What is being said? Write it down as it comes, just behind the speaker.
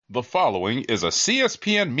The following is a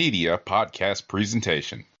CSPN Media podcast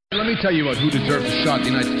presentation. Let me tell you about who deserves a shot at the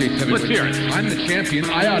United States heavyweight. Let's hear it. I'm the champion.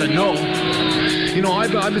 I ought to know. You know,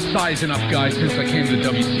 I've been sizing up guys since I came to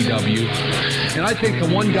WCW. And I think the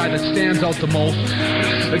one guy that stands out the most,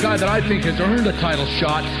 the guy that I think has earned a title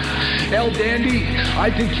shot, El Dandy,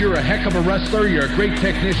 I think you're a heck of a wrestler. You're a great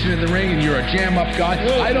technician in the ring, and you're a jam-up guy.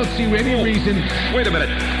 Whoa. I don't see any reason. Wait a minute.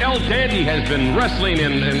 El Dandy has been wrestling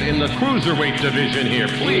in the cruiserweight division here.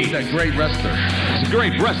 Please. He's a great wrestler. He's a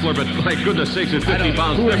great wrestler, but my goodness sakes, it's 50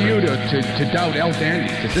 pounds Who are different. you to doubt El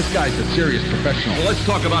Dandy? Because this guy's a serious professional. Well, let's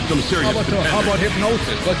talk about some serious How about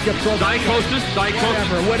hypnosis? Let's get thrown. Psychosis?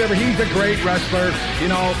 Whatever. He's a great wrestler, you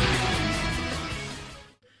know.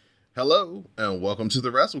 Hello, and welcome to the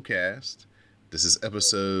WrassleCast. This is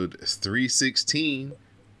episode 316.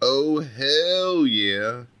 Oh, hell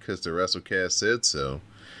yeah, because the WrassleCast said so.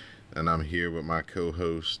 And I'm here with my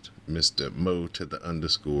co-host, Mr. Mo to the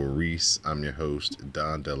 _ Reese. I'm your host,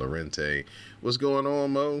 Don Delarente. What's going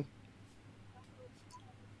on, Mo?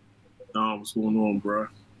 What's going on, bro?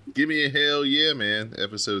 Give me a hell yeah, man.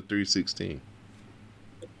 Episode 316.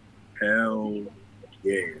 Hell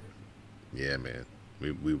yeah. Yeah, man.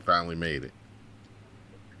 We finally made it.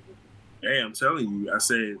 Hey, I'm telling you, I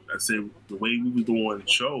said the way we were doing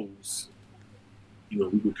shows, you know,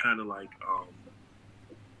 we were kind of like,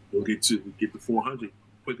 we'll get to 400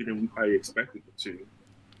 quicker than we probably expected it to.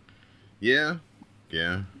 Yeah.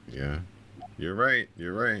 You're right.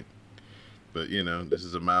 But, you know, this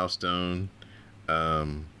is a milestone.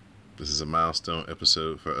 This is a milestone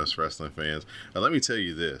episode for us wrestling fans. Let me tell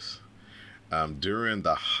you this. During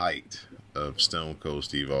the height of Stone Cold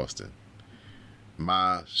Steve Austin,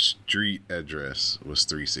 my street address was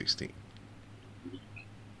 316.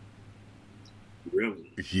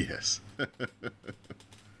 Really? Yes.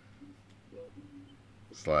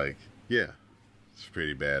 It's like, yeah, it's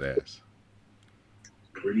pretty badass.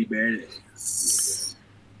 Pretty badass.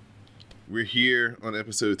 We're here on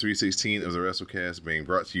episode 316 of the WrassleCast, being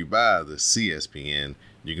brought to you by the CSPN.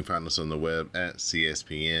 You can find us on the web at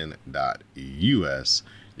cspn.us.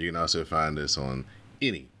 You can also find us on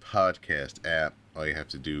any podcast app. All you have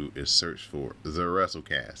to do is search for the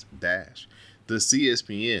WrassleCast - the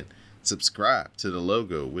CSPN. Subscribe to the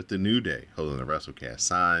logo with the New Day holding the WrassleCast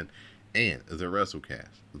sign, and the WrassleCast,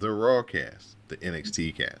 the Rawcast, the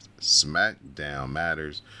NXT cast, SmackDown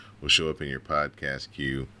Matters will show up in your podcast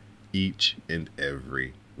queue each and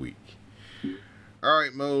every week. All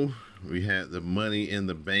right, Mo, we had the Money in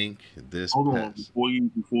the Bank this Hold on, past. before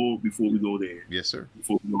we go there. Yes, sir.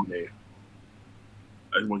 Before we go there,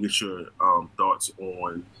 I just want to get your thoughts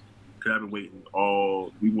on. Cause I've been waiting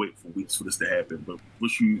for weeks for this to happen. But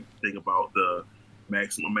what you think about the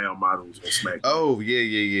maximum male models on SmackDown? Oh,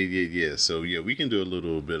 yeah. So, yeah, we can do a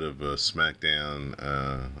little bit of a SmackDown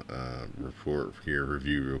report here,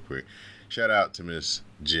 review real quick. Shout out to Miss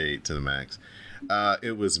Jade to the max.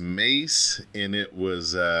 It was Mace and it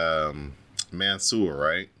was Mansoor,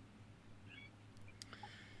 right?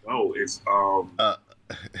 Oh, it's how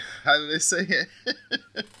did they say it?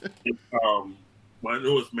 it's, well, I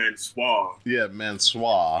know it's Mansoor. Yeah,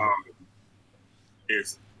 Mansoor.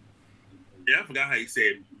 I forgot how he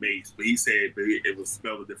said Mace, but he said it was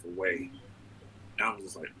spelled a different way. And I was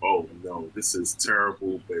just like, oh no, this is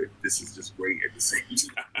terrible, but this is just great at the same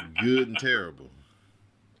time. Good and terrible.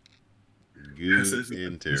 Good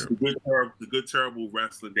and terrible. The good terrible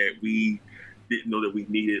wrestling that we didn't know that we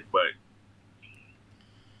needed, but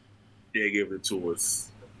they're giving it to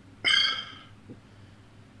us.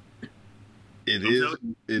 It is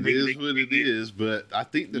what it is, but I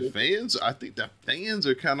think the fans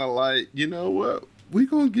are kind of like, you know what? We're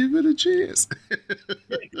going to give it a chance. It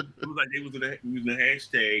was like they was using the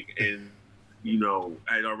hashtag, and, you know,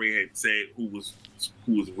 I had already said who was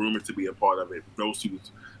rumored to be a part of it. Those two,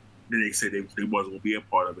 then they said they wasn't going to be a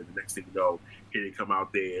part of it. The next thing you know, here they come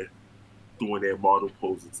out there doing their model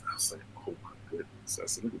poses. I was like, oh my goodness. I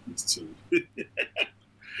said, look at these two.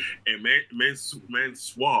 And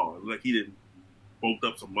Mansoor, like he didn't bulked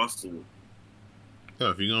up some muscle. Oh,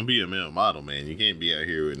 if you're gonna be a male model, man, you can't be out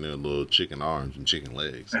here with no little chicken arms and chicken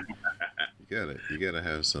legs. You gotta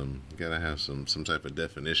have some type of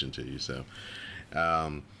definition to you. So,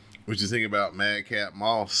 what you think about Madcap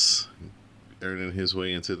Moss earning his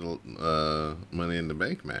way into the Money in the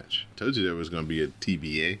Bank match? Told you there was gonna be a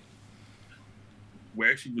TBA. We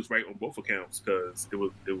actually was right on both accounts because it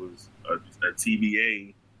was a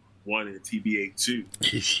TBA 1 and a TBA 2.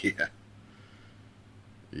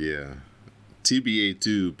 Yeah. TBA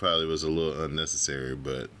 2 probably was a little unnecessary,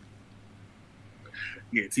 but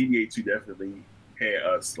yeah, TBA 2 definitely had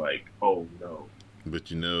us like, oh no.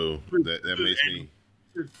 But you know, that makes me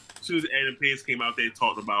soon as Adam Pearce came out there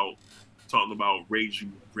talking about Rage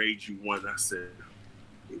You Won, I said,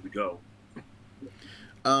 here we go.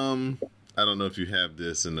 I don't know if you have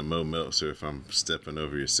this in the Mo Meltzer, if I'm stepping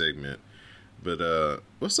over your segment, but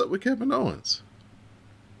what's up with Kevin Owens?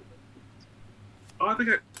 Oh, I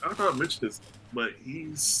thought I mentioned this, but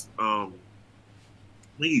he's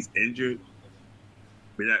injured.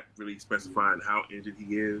 We're not really specifying how injured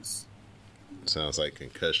he is. Sounds like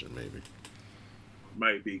concussion, maybe.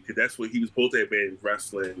 Might be, because that's what he was supposed to have been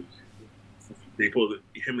wrestling. Him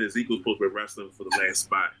and Ezekiel was supposed to be wrestling for the last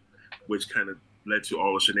spot, which kind of led to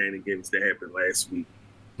all the shenanigans that happened last week.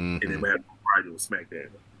 And then we had Friday on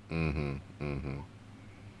SmackDown.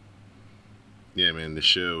 Yeah, man, the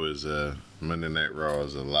show is Monday Night Raw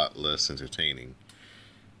is a lot less entertaining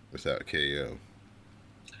without KO.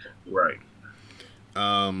 Right.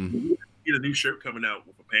 You get a new shirt coming out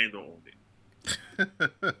with a panda on it.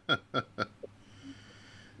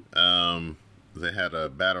 They had a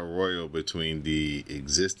battle royal between the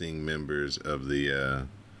existing members of the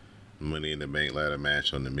Money in the Bank ladder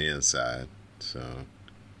match on the men's side. So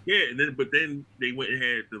yeah, but then they went and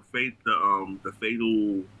had the fatal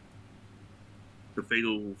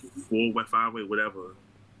 4-way, 5-way, whatever,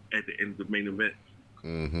 at the end of the main event.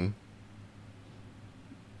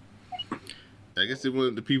 I guess they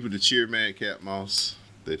wanted the people to cheer Madcap Moss.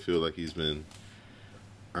 They feel like he's been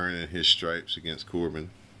earning his stripes against Corbin.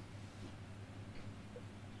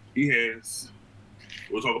 He has.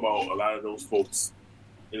 We'll talk about a lot of those folks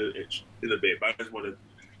in a bit, but I just want to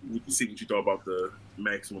see what you thought about the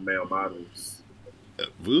Maximum Male Models.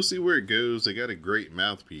 We'll see where it goes. They got a great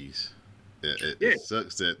mouthpiece. It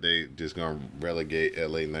sucks that they just gonna relegate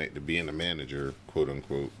LA Knight to being a manager, quote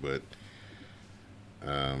unquote. But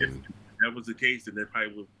if that was the case, then this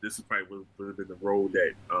would have been the road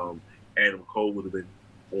that Adam Cole would have been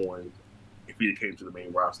on if he came to the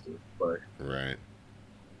main roster. But right,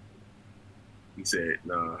 he said,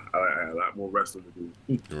 "Nah, I got a lot more wrestling to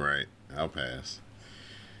do." Right, I'll pass.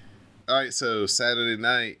 All right, so Saturday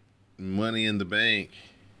night, Money in the Bank,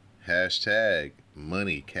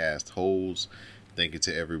 #MoneyCast holds. Thank you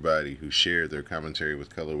to everybody who shared their commentary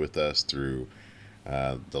with color with us through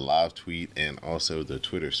the live tweet and also the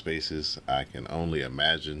Twitter Spaces. I can only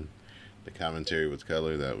imagine the commentary with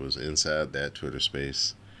color that was inside that Twitter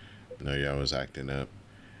space. I know y'all was acting up,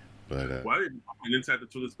 but well, I didn't inside the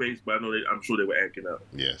Twitter space, but I'm sure they were acting up.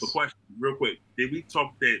 Yes. But question, real quick, did we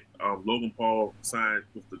talk that Logan Paul signed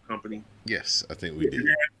with the company? Yes, I think we did. Did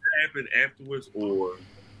that happen afterwards, or?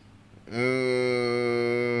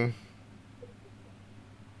 It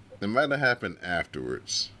might have happened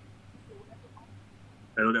afterwards.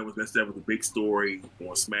 I know that was a big story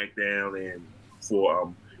on SmackDown, and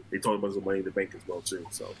for they talked about the Money in the Bank as well too.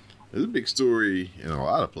 So it's a big story in a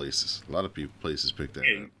lot of places. A lot of places picked that up.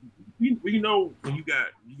 We know when you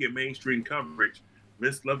get mainstream coverage,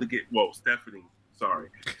 Vince love to get Stephanie loves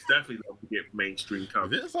to get mainstream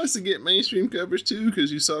coverage. Vince likes to get mainstream coverage too,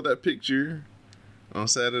 because you saw that picture on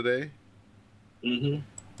Saturday. It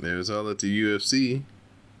was all at the UFC.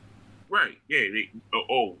 Right. Yeah.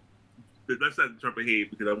 Let's not jump ahead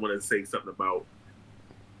because I want to say something about,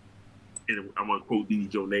 and I'm going to quote Didi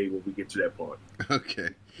Jonay when we get to that part. Okay.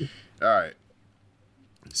 All right.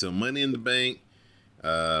 So Money in the Bank.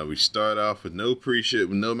 We start off with no pre-show,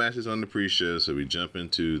 with no matches on the pre-show, so we jump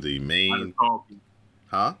into the main. A lot of talking.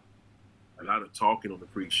 Huh? A lot of talking on the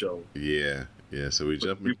pre-show. Yeah. So we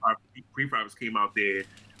jump. Pre-privates came out there.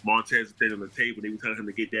 Montez was standing on the table. They were telling him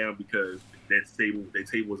to get down because that table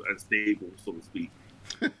was unstable, so to speak.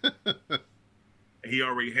 And he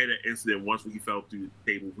already had an incident once when he fell through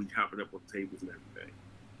the table. We hopping up on tables and everything.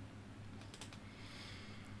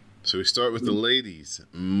 So we start with the ladies.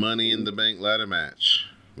 Money in the Bank ladder match.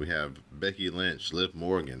 We have Becky Lynch, Liv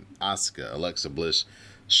Morgan, Asuka, Alexa Bliss,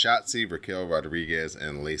 Shotzi, Raquel Rodriguez,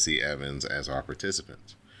 and Lacey Evans as our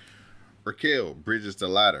participants. Raquel bridges the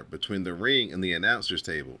ladder between the ring and the announcer's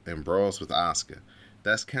table and brawls with Asuka.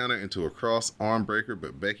 That's countered into a cross arm breaker,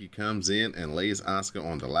 but Becky comes in and lays Asuka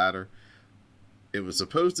on the ladder. It was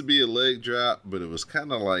supposed to be a leg drop, but it was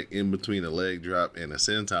kind of like in between a leg drop and a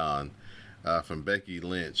senton from Becky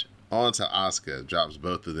Lynch onto Asuka. Drops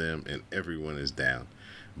both of them, and everyone is down.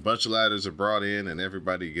 A bunch of ladders are brought in, and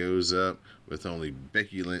everybody goes up, with only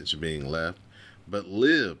Becky Lynch being left. But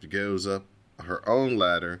Liv goes up her own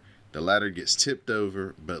ladder. The ladder gets tipped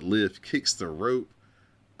over, but Liv kicks the rope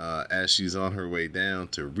as she's on her way down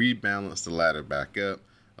to rebalance the ladder back up,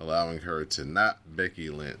 allowing her to knock Becky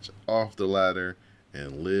Lynch off the ladder,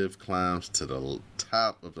 and Liv climbs to the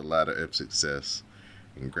top of the ladder of success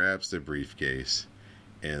and grabs the briefcase.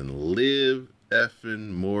 And Liv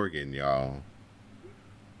effing Morgan, y'all,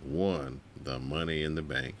 won the Money in the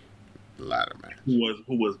Bank ladder match.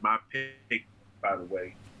 Who was my pick, by the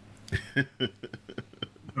way.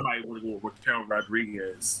 Somebody want to go with Raquel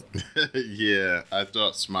Rodriguez. Yeah, I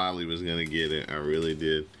thought Smiley was gonna get it. I really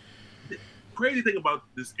did. The crazy thing about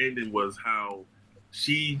this ending was how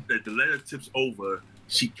the ladder tips over,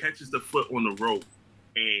 she catches the foot on the rope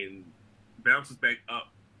and bounces back up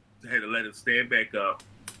to have the ladder stand back up,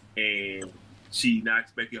 and she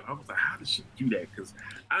knocks back up. I was like, how did she do that? Because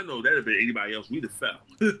I know that'd have been anybody else. We'd have fell.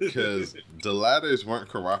 Because the ladders weren't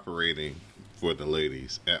cooperating for the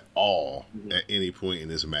ladies at all at any point in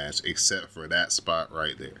this match, except for that spot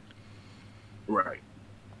right there. Right.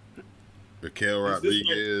 Raquel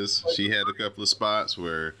Rodriguez, she had a couple of spots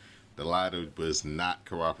where the ladder was not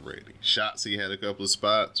cooperating. Shotzi had a couple of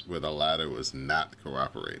spots where the ladder was not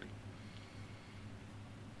cooperating.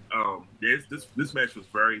 This match was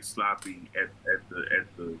very sloppy at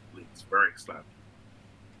the leagues. Very sloppy.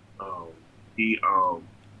 It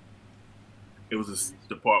was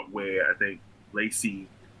the part where I think Lacey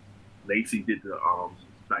did the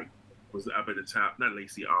was up at the top. Not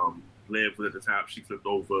Lacey. Liv was at the top. She flipped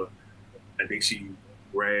over. I think she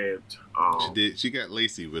grabbed. She got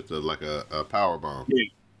Lacey with a power bomb.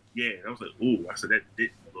 Yeah. I was like, ooh. I said that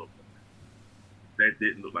didn't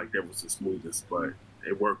look like that was the smoothest, but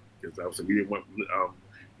it worked because I was like, we didn't want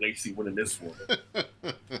Lacey winning this one.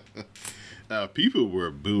 People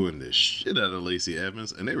were booing the shit out of Lacey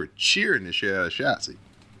Evans, and they were cheering the shit out of Shotzi.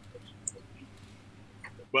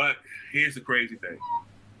 But here's the crazy thing.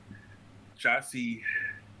 Shotzi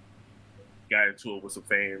got into it with some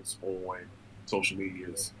fans on social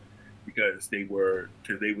medias because they was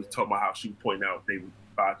talking about how she was pointing out they were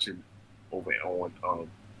botching over on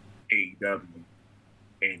AEW,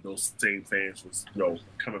 and those same fans was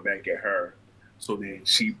coming back at her. So then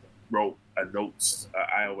she wrote a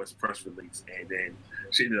iOS press release, and then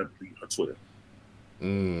she ended up deleting her Twitter.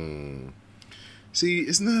 See,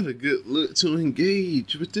 it's not a good look to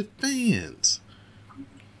engage with the fans.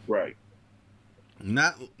 Right.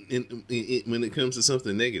 Not when it comes to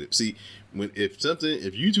something negative. See,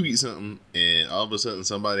 if you tweet something and all of a sudden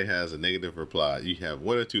somebody has a negative reply, you have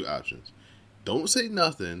one or two options. Don't say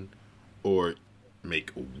nothing, or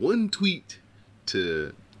make one tweet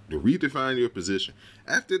to redefine your position.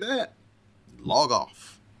 After that, log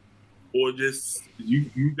off. Or just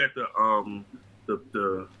you got the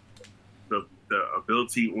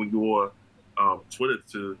ability on your Twitter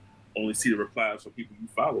to only see the replies from people you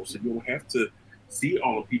follow, so you don't have to see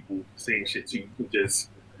all the people saying shit to you. You can just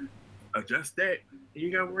adjust that, and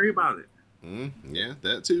you gotta worry about it. Yeah,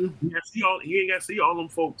 that too. You ain't gotta see all them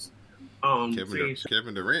folks.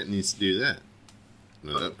 Kevin Durant needs to do that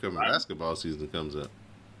when the upcoming basketball season comes up.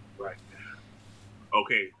 Right.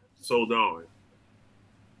 Okay, so Dawn.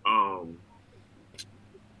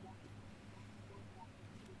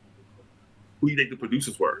 Who do you think the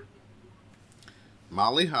producers were?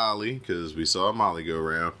 Molly Holly, because we saw Molly go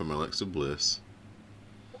around from Alexa Bliss.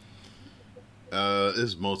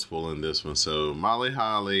 There's multiple in this one. So Molly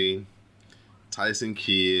Holly, Tyson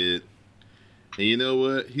Kidd, and you know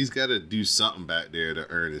what? He's got to do something back there to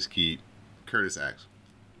earn his keep. Curtis Axel.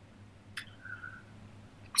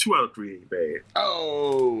 2 out of 3 ain't bad.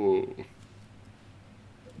 Oh.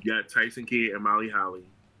 You got Tyson Kidd and Molly Holly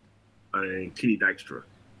and Kenny Dykstra.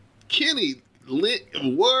 Kenny lit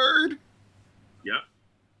word? Yep.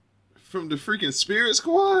 From the freaking Spirit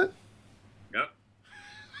Squad? Yep.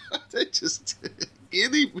 They just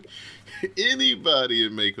anybody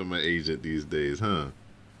would make him an agent these days, huh?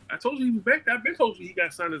 I told you he was back. I've been told you he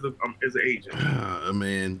got signed as an agent.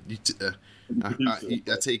 Man,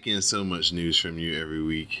 I take in so much news from you every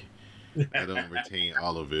week. I don't retain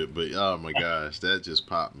all of it, but oh my gosh, that just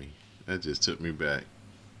popped me. That just took me back.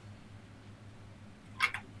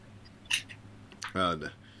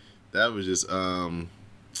 That was just oh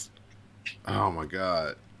my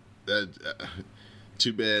god, that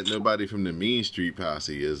too bad nobody from the Mean Street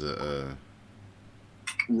Posse is a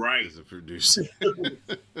producer.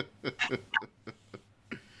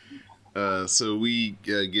 So we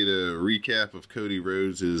get a recap of Cody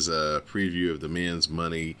Rhodes' preview of the men's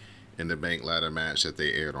Money in the Bank ladder match that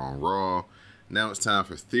they aired on Raw. Now it's time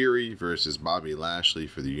for Theory versus Bobby Lashley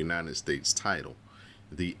for the United States title.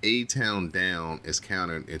 The A-Town Down is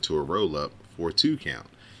countered into a roll-up for a 2 count.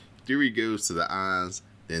 Theory goes to the eyes,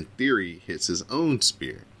 then Theory hits his own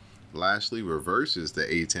spear. Lashley reverses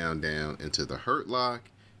the A-Town Down into the Hurt Lock.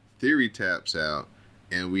 Theory taps out,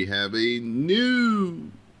 and we have a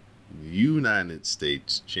new United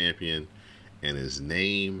States champion, and his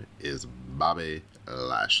name is Bobby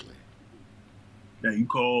Lashley. Now you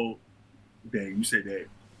said that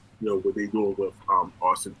what they doing with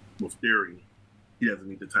Austin with Theory. He doesn't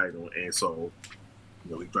need the title, and so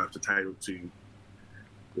he drops the title to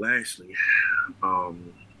Lashley. I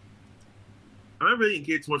really didn't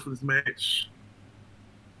get too much for this match.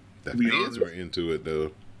 The fans were into it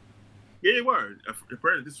though. Yeah, they were.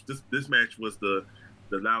 Apparently, this match was the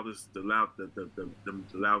loudest of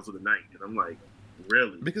the night, and I'm like,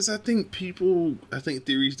 really? Because I think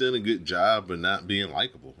Theory's done a good job of not being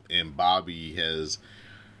likable, and Bobby has,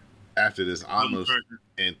 after this almost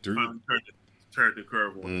turned the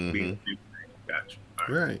curve on being. Gotcha.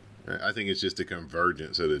 Right. I think it's just a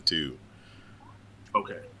convergence of the two.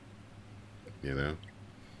 Okay.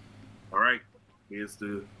 All right. Who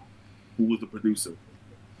was the producer?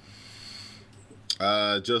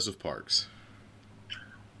 Joseph Parks.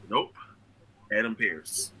 Nope. Adam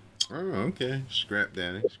Pearce. Oh, okay. Scrap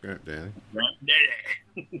Daddy.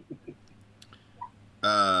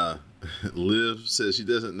 Liv says she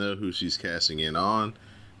doesn't know who she's casting in on,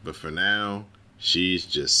 but for now, she's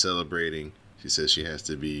just celebrating. She says she has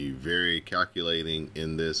to be very calculating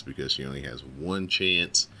in this because she only has one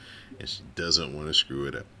chance, and she doesn't want to screw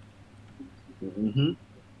it up. Mm-hmm.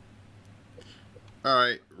 All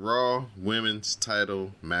right, Raw Women's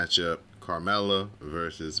Title matchup: Carmella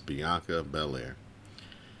versus Bianca Belair.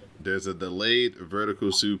 There's a delayed vertical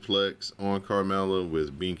suplex on Carmella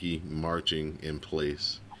with Binky marching in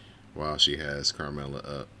place while she has Carmella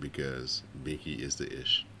up because Binky is the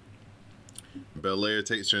ish. Belair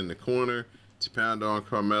takes her in the corner to pound on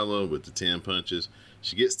Carmella with the 10 punches.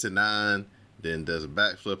 She gets to 9, then does a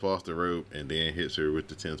backflip off the rope, and then hits her with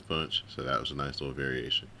the 10th punch. So that was a nice little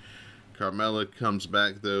variation. Carmella comes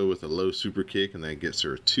back, though, with a low super kick, and that gets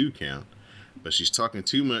her a 2 count. But she's talking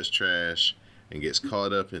too much trash and gets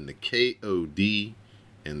caught up in the KOD,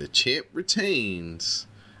 and the champ retains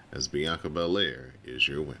as Bianca Belair is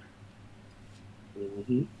your winner.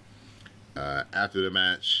 Mm-hmm. After the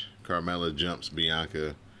match, Carmella jumps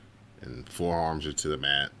Bianca and forearms her to the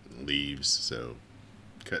mat and leaves, so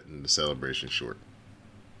cutting the celebration short.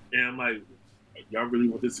 And I'm like, y'all really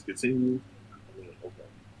want this to continue? Okay.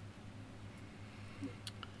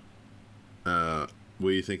 What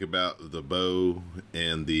do you think about the Bo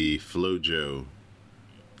and the Flojo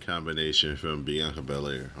combination from Bianca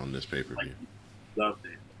Belair on this pay-per-view? Loved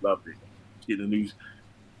it. Get a new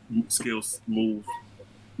skills move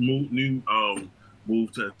to new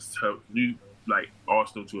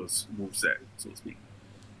Arsenal to a move set, so to speak.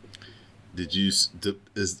 Did you?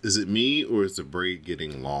 Is it me or is the braid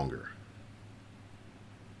getting longer?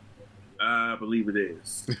 I believe it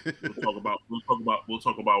is. We'll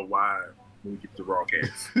talk about why when we get to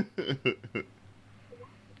WrassCast.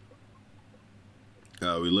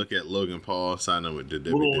 We look at Logan Paul signing with the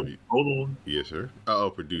WWE. Hold on. Yes, sir. Oh,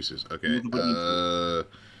 producers. Okay.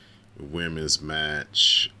 Women's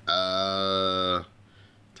match. Tyson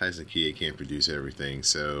Kidd can't produce everything,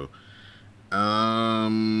 so give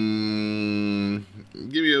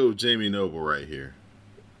me old Jamie Noble right here.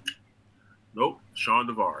 Nope, Sean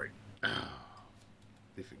Daivari. Oh,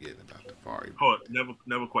 they forgetting about Daivari. Hold on,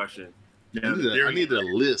 never question. I need a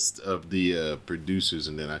list of the producers,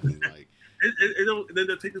 and then I can like. Then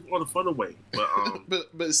they'll take all the fun away, but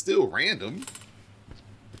but it's still random.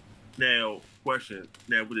 Now, question.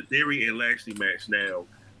 Now with the Theory and Lashley match. Now,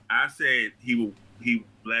 I said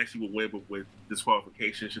Lashley would win, but with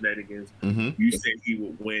disqualification shenanigans. Mm-hmm. You said he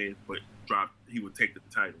would win, but he would take the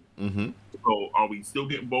title. Mm-hmm. So, are we still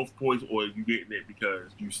getting both points, or are you getting it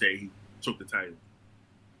because you say he took the title?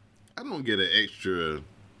 I don't get an extra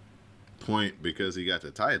point because he got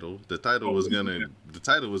the title. The title was gonna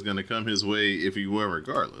come his way if he won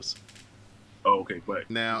regardless. Oh, okay, but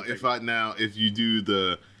now if you do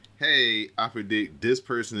the hey, I predict this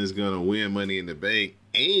person is gonna win Money in the Bank,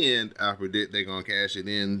 and I predict they're gonna cash it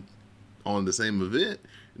in on the same event,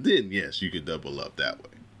 then yes, you could double up that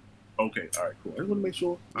way. Okay, all right, cool. I just want to make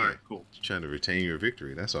sure. All right, cool. Just trying to retain your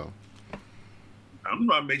victory. That's all. I'm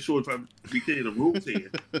trying to make sure if I'm clear the rules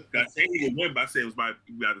here. I say he would win, but I said it was by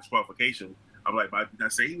disqualification. I'm like, I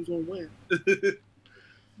say he was gonna win.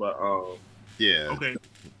 But yeah. Okay.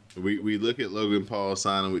 We look at Logan Paul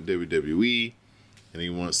signing with WWE, and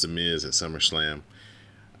he wants the Miz at SummerSlam,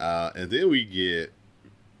 and then we get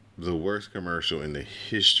the worst commercial in the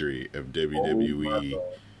history of WWE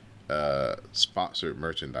sponsored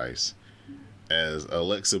merchandise, as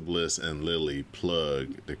Alexa Bliss and Lily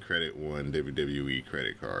plug the Credit One WWE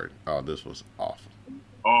credit card. Oh, this was awful.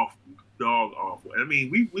 Awful. I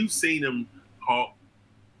mean, we've seen them hawk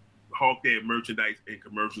their merchandise in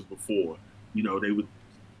commercials before. You know, they would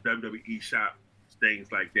WWE shop things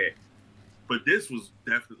like that. But this was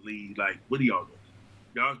definitely like, what are y'all doing?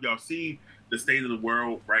 Y'all see the state of the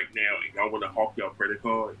world right now, and y'all want to hawk y'all credit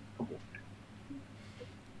card, come on.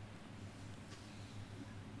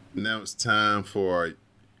 Now it's time for our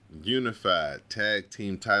unified tag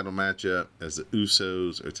team title matchup as the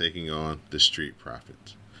Usos are taking on the Street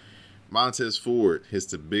Profits. Montez Ford hits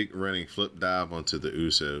the big running flip dive onto the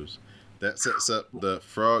Usos. That sets up the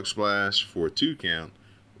frog splash for a 2 count,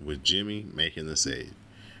 with Jimmy making the save.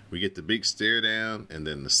 We get the big stare down and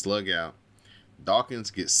then the slug out.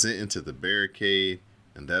 Dawkins gets sent into the barricade,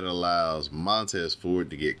 and that allows Montez Ford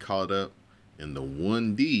to get caught up in the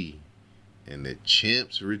 1D, and the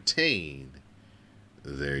champs retain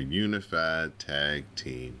their unified tag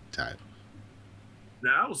team titles.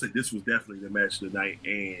 Now I would say this was definitely the match of the night,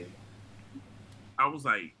 and I was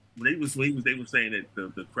like, they were saying that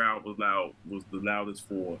the crowd was the loudest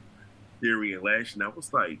for Theory and Lash, and I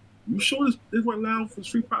was like, you sure this wasn't loud for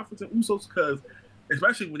Street Profits and Usos? Because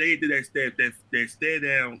especially when they did that stare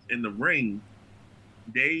down in the ring,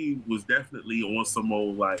 they was definitely on some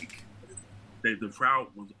old like that the crowd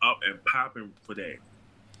was up and popping for that.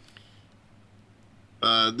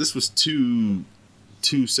 This was two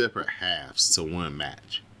separate halves to one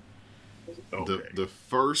match. Okay. The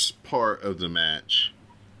first part of the match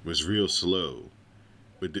was real slow,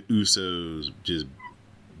 with the Usos just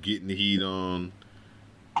getting the heat on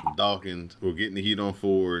Dawkins, or getting the heat on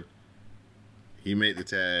Ford. He made the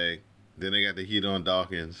tag. Then they got the heat on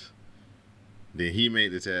Dawkins. Then he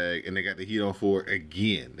made the tag, and they got the heat on Ford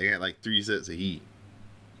again. They got like 3 sets of heat.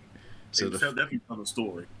 So definitely tell the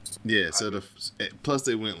story. Yeah. So plus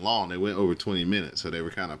they went long. They went over 20 minutes, so they were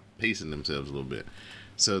kind of pacing themselves a little bit.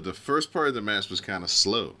 So the first part of the match was kind of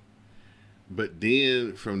slow, but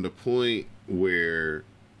then from the point where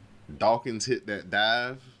Dawkins hit that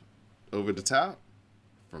dive over the top,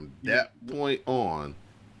 from that point on,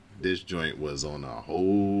 this joint was on a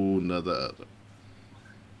whole nother other.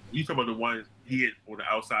 You talking about the one he hit on the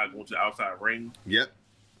outside, going to the outside ring? Yep.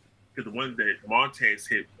 Because the one that Montez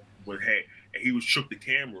hit and he was shook the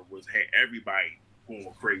camera, had everybody going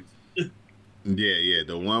crazy. Yeah.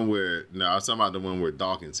 The one where I was talking about the one where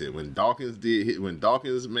Dawkins hit. When Dawkins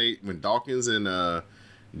and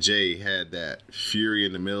Jay had that fury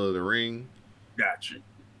in the middle of the ring. Gotcha.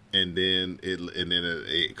 And then it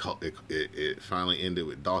finally ended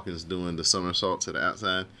with Dawkins doing the somersault to the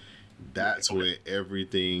outside. That's where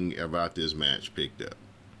everything about this match picked up.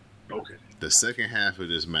 Okay. The second half of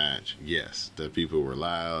this match, yes, the people were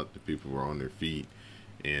loud, the people were on their feet,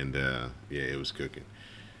 and it was cooking.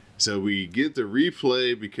 So we get the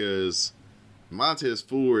replay because Montez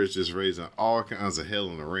Ford is just raising all kinds of hell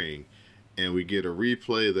in the ring, and we get a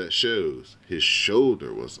replay that shows his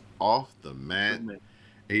shoulder was off the mat.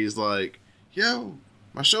 He's like, yo,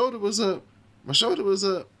 my shoulder was up. My shoulder was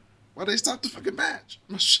up. Why they stopped the fucking match?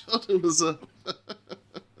 My shoulder was up.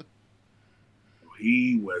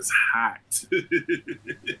 He was hot.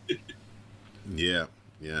 Yeah.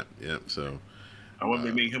 So I want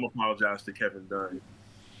to make him apologize to Kevin Dunn.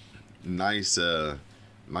 Nice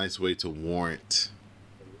way to warrant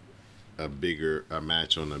a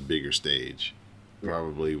match on a bigger stage,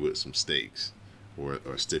 probably with some stakes or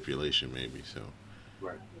stipulation maybe. So.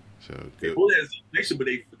 Right. So they good. both had a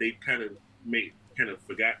stipulation, but they kind of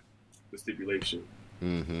forgot the stipulation.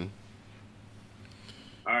 Mm-hmm.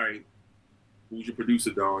 All right. Who's your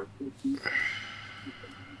producer, Don?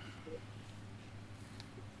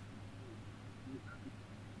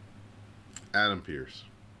 Adam Pearce.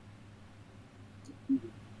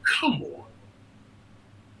 Come on.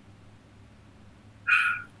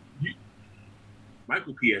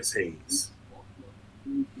 Michael P.S. Hayes.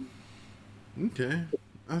 Okay.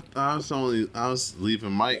 I was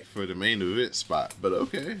leaving Mike for the main event spot, but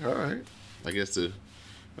okay, all right. I guess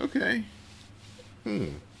okay.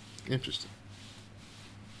 Interesting.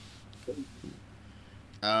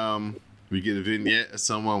 We get a vignette of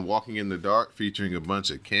someone walking in the dark featuring a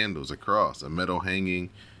bunch of candles across, a metal hanging,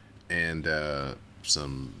 and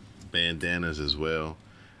some bandanas as well.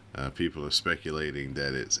 People are speculating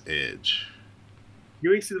that it's Edge.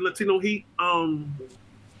 You ain't see the Latino Heat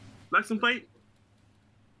license plate?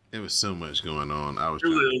 There was so much going on. I was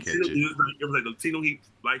trying to catch it. It was like the Latino Heat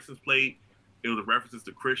license plate. It was a references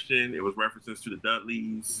to Christian. It was references to the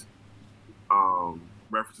Dudleys.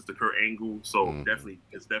 References to Kurt Angle. So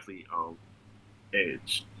it's definitely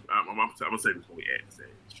Edge. I'm gonna say it's gonna be Edge.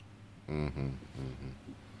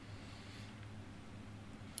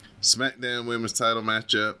 SmackDown Women's Title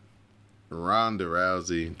matchup. Ronda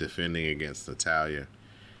Rousey defending against Natalya.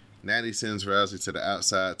 Natty sends Rousey to the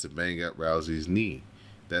outside to bang up Rousey's knee.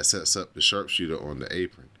 That sets up the sharpshooter on the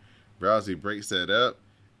apron. Rousey breaks that up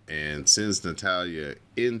and sends Natalya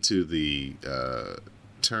into the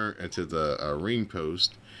ring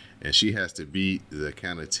post, and she has to beat the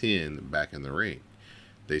count of 10 back in the ring.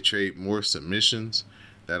 They trade more submissions.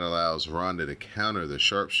 That allows Ronda to counter the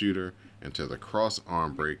sharpshooter into the cross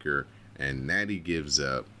arm breaker, and Natty gives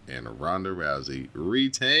up, and Ronda Rousey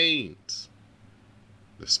retains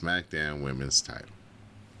the SmackDown Women's title.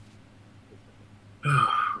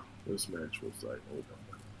 This match was like, oh my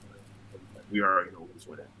God. We already know who's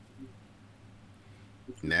winning.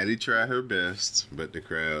 Natty tried her best, but the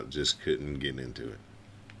crowd just couldn't get into it.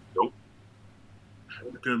 Nope.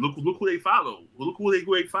 Because look who they followed. Look who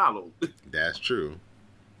they followed. That's true.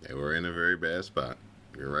 They were in a very bad spot.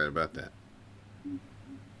 You're right about that.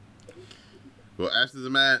 Well, after the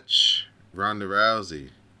match, Ronda Rousey,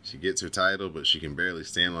 she gets her title, but she can barely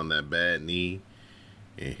stand on that bad knee.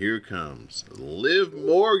 And here comes Liv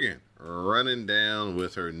Morgan running down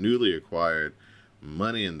with her newly acquired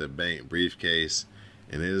Money in the Bank briefcase.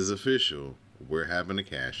 And it is official. We're having a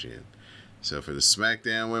cash in. So for the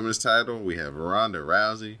SmackDown Women's title, we have Ronda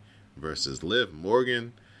Rousey versus Liv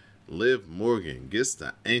Morgan. Liv Morgan gets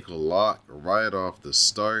the ankle lock right off the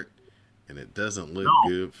start, and it doesn't look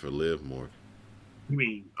good for Liv Morgan.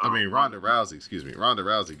 Ronda Rousey, excuse me. Ronda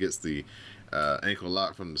Rousey gets the ankle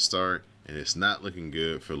lock from the start, and it's not looking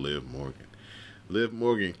good for Liv Morgan. Liv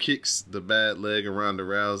Morgan kicks the bad leg of Ronda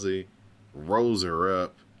Rousey, rolls her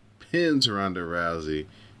up, pins Ronda Rousey,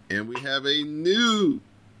 and we have a new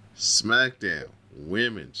SmackDown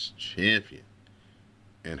Women's Champion.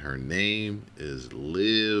 And her name is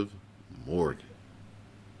Liv Morgan.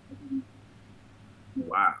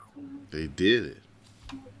 Wow. They did it.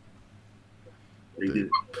 They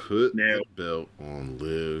put the belt on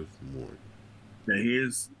Liv Morgan. Now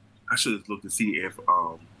I should have looked to see if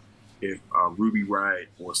Ruby Riott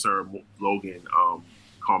or Sarah Logan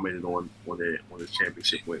commented on the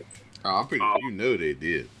championship win. Oh, I'm pretty sure they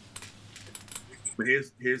did. But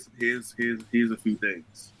here's a few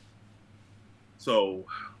things. So,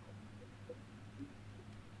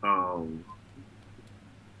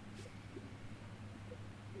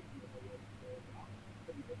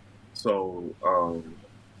 so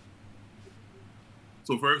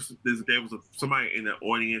first, there was somebody in the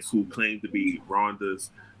audience who claimed to be Ronda's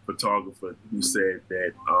photographer who said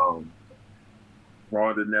that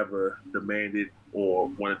Ronda never demanded or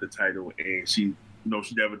wanted the title, and she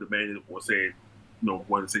never demanded or said,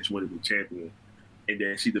 wanted to say she wanted to be champion, and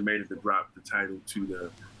then she demanded to drop the title to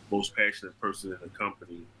the most passionate person in the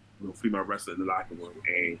company, female wrestler in the locker room,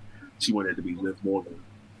 and she wanted to be Liv Morgan.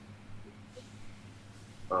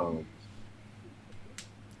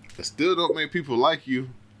 It still don't make people like you.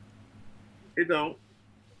 It don't.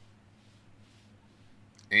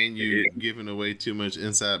 And you're giving away too much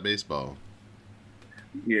inside baseball.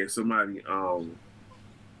 Yeah, somebody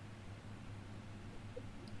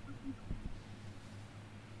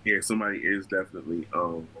is definitely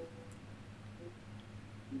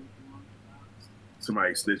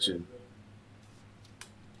somebody snitching.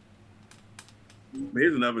 But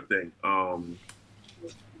here's another thing.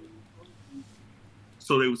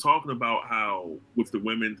 So they were talking about how with the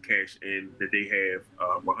women cash in that they have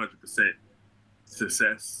 100%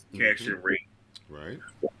 success cash in rate. Right.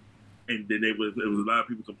 And then there was a lot of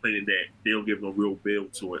people complaining that they don't give no real bill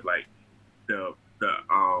to it. Like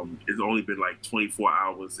it's only been like 24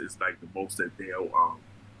 hours is like the most that they'll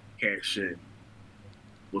cash in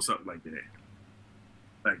or something like that.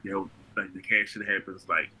 Like the cash in happens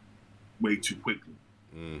like way too quickly.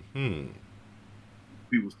 Mm-hmm.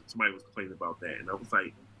 Somebody was complaining about that, and I was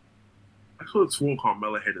like, I could have sworn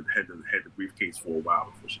Carmella had the briefcase for a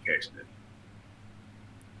while before she cashed in.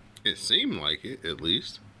 It seemed like it, at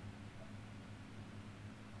least.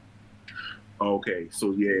 Okay,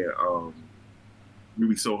 so yeah,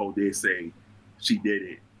 Ruby Soho did say she did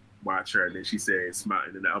it. Watch her, and then she said smile,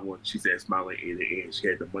 and then the other one she said smiling in the end. She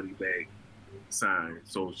had the money bag sign,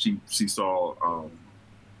 so she saw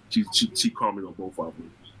she commented on both of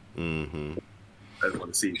them. Mm-hmm. I just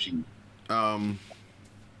want to see if she.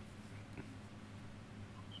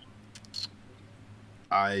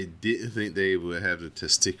 I didn't think they would have the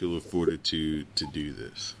testicular fortitude to do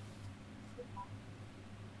this.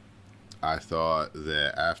 I thought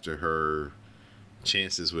that after her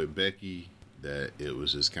chances with Becky, that it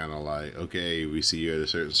was just kind of like, okay, we see you at a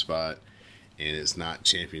certain spot, and it's not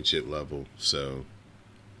championship level, so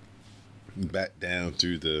back down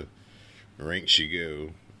through the ranks you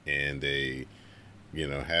go, and they,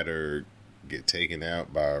 had her get taken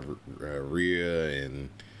out by Rhea, and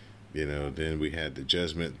then we had the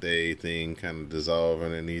Judgment Day thing kind of dissolve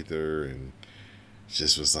underneath her, and it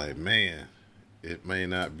just was like, man, it may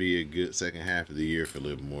not be a good second half of the year for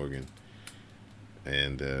Liv Morgan.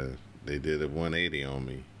 And They did a 180 on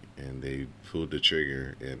me, and they pulled the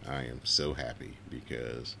trigger, and I am so happy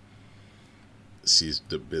because she's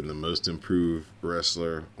been the most improved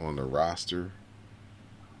wrestler on the roster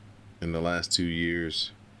in the last 2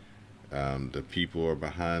 years. The people are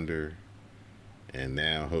behind her, and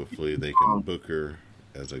now hopefully they can book her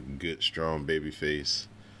as a good, strong babyface,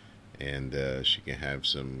 and she can have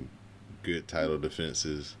some good title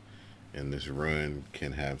defenses, and this run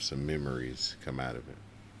can have some memories come out of it.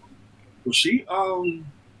 Well, she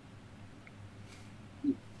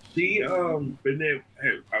been there,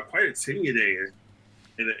 had quite a tenure there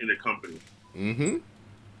in the company. Mm-hmm.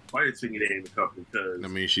 Quite a tenure there in the company, because I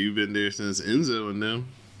mean, she's been there since Enzo and them.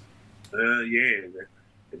 Yeah,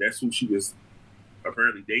 and that's who she was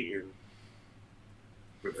apparently dating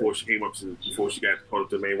before she got called up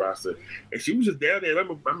to the main roster, and she was just down there. I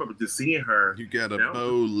remember just seeing her. You got a Bo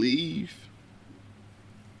leave.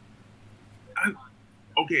 I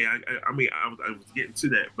was getting to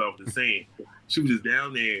that, but I was just saying she was just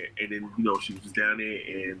down there, and then she was just down there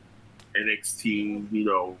in NXT.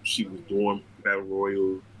 She was doing battle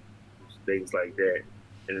royals, things like that,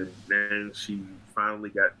 and then she finally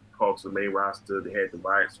got called to the main roster. They had the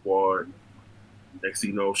Riot Squad. Next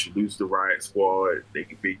thing you know, she loses the Riot Squad. They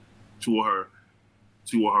can beat two of her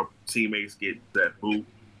teammates get that boot.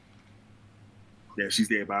 Yeah, she's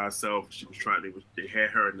there by herself. She was trying. They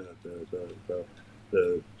had her in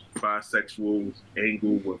the bisexual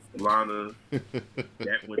angle with Lana.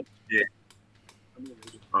 That went dead.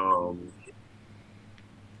 I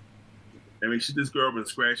mean, this girl been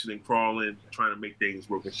scratching and crawling, trying to make things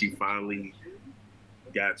work, and she finally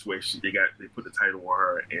got to where they put the title on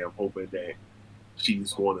her, and I'm hoping that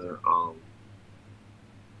she's gonna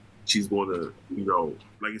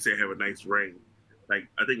like I said, have a nice reign. Like,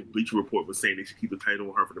 I think Bleacher Report was saying they should keep the title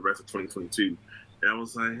on her for the rest of 2022, and I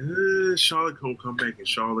was like, Charlotte gonna come back, and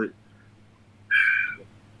Charlotte,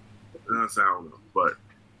 I don't know, but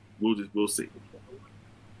we'll see.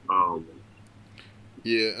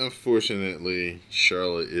 Yeah, unfortunately,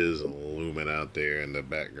 Charlotte is looming out there in the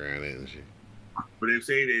background, isn't she? But they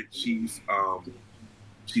say that she's going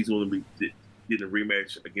to be getting a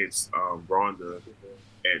rematch against Ronda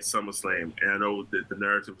at SummerSlam, and I know that the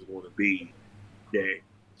narrative is going to be that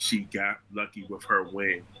she got lucky with her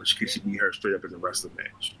win, but she beat her straight up in the wrestling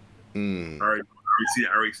match. I already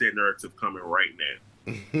see that narrative coming right now.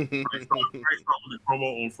 I saw the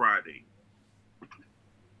promo on Friday.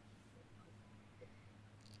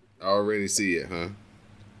 I already see it, huh?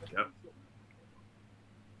 Yep.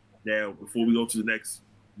 Now, before we go to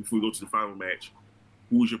the final match,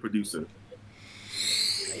 who is your producer?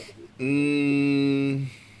 We'll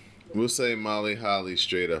say Molly Holly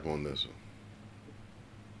straight up on this one.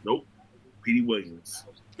 Nope. Petey Williams.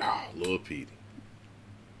 Oh, Lil Petey.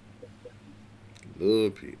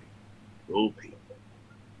 Lil Petey. Lil Petey.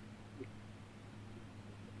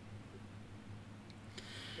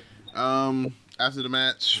 After the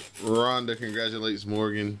match, Ronda congratulates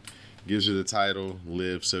Morgan, gives her the title.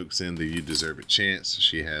 Liv soaks in the "You Deserve It" chants.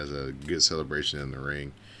 She has a good celebration in the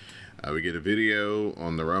ring. We get a video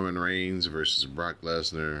on the Roman Reigns versus Brock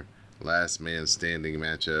Lesnar last man standing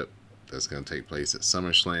matchup that's going to take place at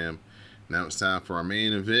SummerSlam. Now it's time for our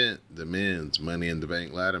main event, the men's Money in the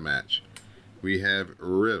Bank ladder match. We have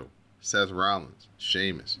Riddle, Seth Rollins,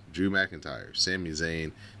 Sheamus, Drew McIntyre, Sami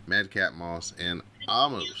Zayn, Madcap Moss, and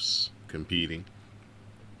Omos competing.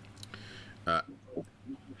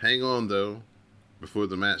 Hang on though, before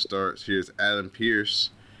the match starts, here's Adam Pearce,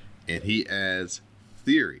 and he adds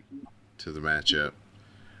Theory to the matchup.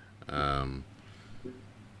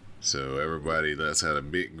 So everybody lets out a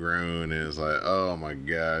big groan and is like, oh my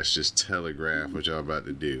gosh, just telegraph what y'all about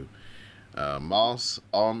to do. Moss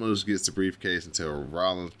almost gets the briefcase until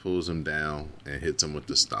Rollins pulls him down and hits him with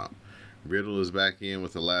the stomp. Riddle is back in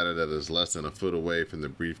with a ladder that is less than a foot away from the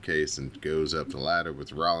briefcase and goes up the ladder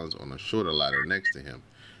with Rollins on a shorter ladder next to him.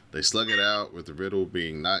 They slug it out with Riddle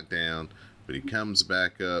being knocked down, but he comes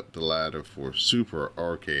back up the ladder for Super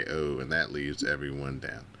RKO, and that leaves everyone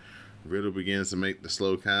down. Riddle begins to make the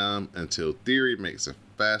slow climb until Theory makes a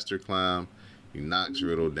faster climb. He knocks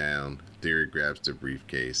Riddle down. Theory grabs the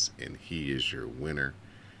briefcase, and he is your winner.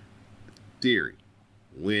 Theory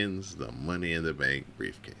wins the Money in the Bank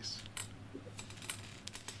briefcase.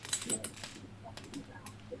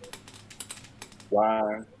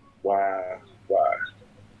 Why?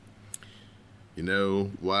 You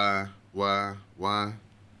know why?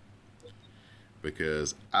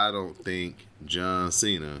 Because I don't think John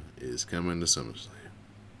Cena is coming to SummerSlam.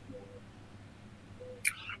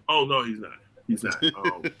 Oh no, he's not. He's not.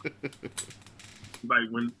 Like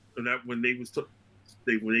when they was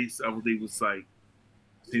like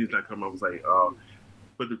he's not coming. I was like,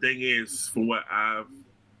 but the thing is, from what I've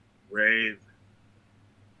read,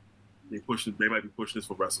 they might be pushing this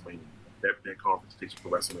for WrestleMania. That conference takes for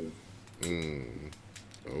WrestleMania.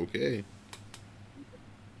 Okay.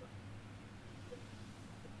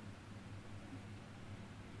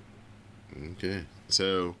 Okay.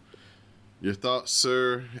 So, your thoughts,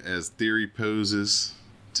 sir, as Theory poses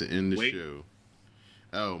to end the show.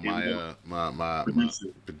 Oh, my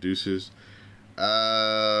producers.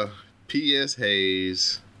 P.S.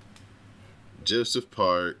 Hayes, Joseph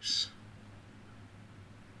Parks,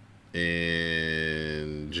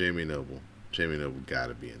 and Jamie Noble. Jamie Noble got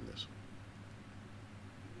to be in this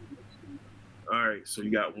one. All right, so you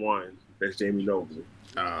got one. That's Jamie Noble.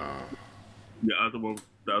 The other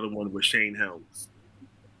one was Shane Helms.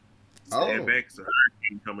 Stand back, so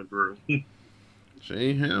hurricane coming through.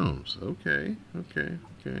 Shane Helms. Okay.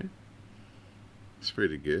 It's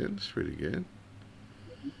pretty good.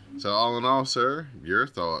 So all in all, sir, your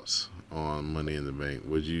thoughts on Money in the Bank?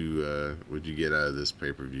 What'd you get out of this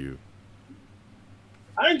pay-per-view?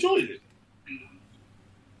 I enjoyed it.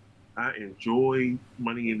 I enjoyed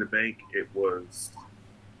Money in the Bank. It was,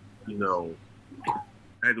 I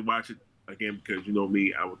had to watch it again because you know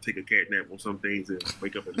me, I would take a cat nap on some things and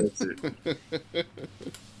wake up and miss it.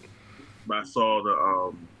 But I saw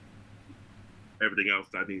the everything else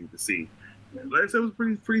that I needed to see. Like I said, it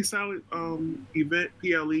was a pretty solid event.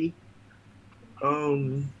 PLE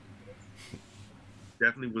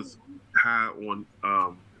definitely was high on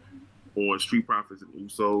Street Profits and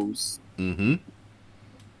Usos. Mm-hmm.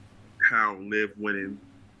 How Liv winning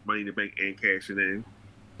Money in the Bank and cashing in.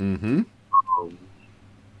 Mm-hmm.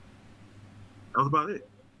 That was about it.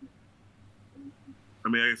 I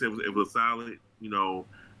mean, like I said, it was solid.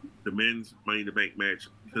 The men's Money in the Bank match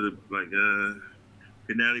could have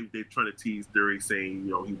and now they're trying to tease Theory saying,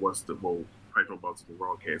 he wants to probably talking about the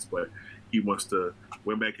WrassleCast, but he wants to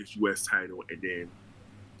win back his U.S. title and then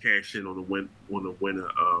cash in on the winner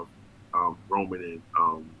of Roman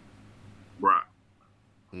and Brock.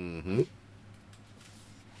 Mm-hmm.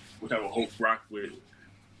 Which I would hope Brock would.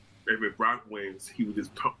 If Brock wins, he would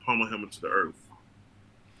just pummel him into the earth.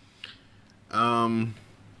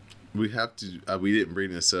 We have to. We didn't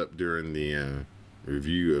bring this up during the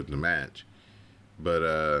review of the match,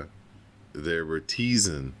 but they were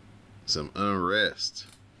teasing some unrest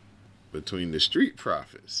between the Street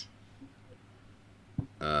Profits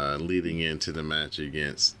leading into the match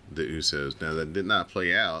against the Usos. Now that did not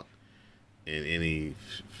play out in any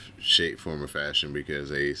shape, form, or fashion because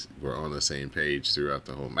they were on the same page throughout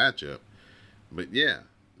the whole matchup. But yeah,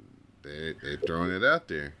 they're throwing it out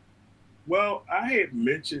there. Well, I had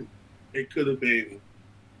mentioned it could have been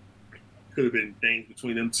things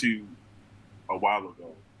between them two a while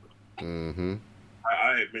ago. Mm-hmm.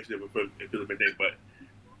 I had mentioned it could have been things, but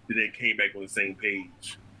then they came back on the same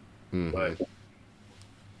page. Mm-hmm. But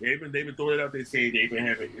they've been throwing it out there saying they've been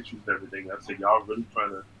having issues and everything. I said, y'all really trying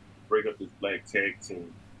to break up this black tag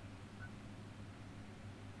team.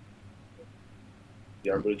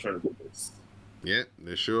 Y'all really trying to do this. Yeah,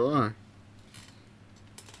 they sure are.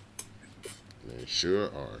 They sure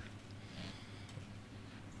are.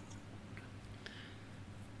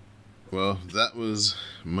 Well, that was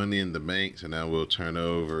Money in the Bank. So now we'll turn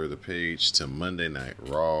over the page to Monday Night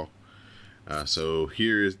Raw. So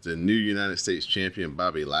here is the new United States champion,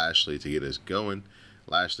 Bobby Lashley, to get us going.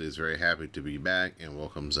 Lashley is very happy to be back and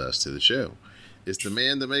welcomes us to the show. It's the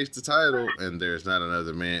man that makes the title, and there's not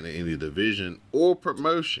another man in any division or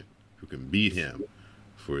promotion who can beat him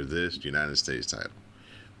for this United States title.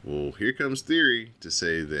 Well, here comes Theory to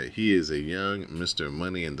say that he is a young Mr.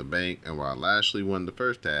 Money in the Bank, and while Lashley won the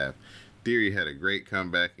first half, Theory had a great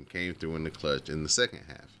comeback and came through in the clutch in the second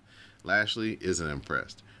half. Lashley isn't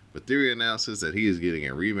impressed, but Theory announces that he is getting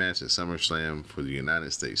a rematch at SummerSlam for the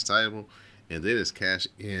United States title, and then is cash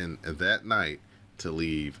in that night to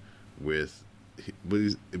leave with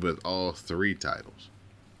all three titles.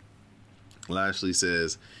 Lashley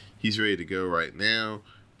says he's ready to go right now,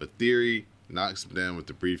 but Theory knocks him down with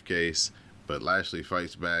the briefcase, but Lashley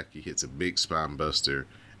fights back. He hits a big spine buster,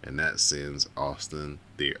 and that sends Austin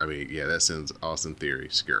Theory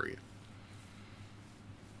scurrying.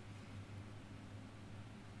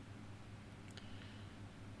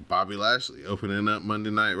 Bobby Lashley opening up Monday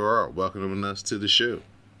Night Raw, welcoming us to the show.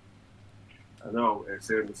 I know, and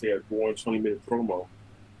said we say a 20-minute promo.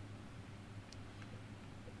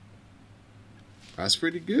 That's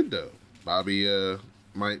pretty good though. Bobby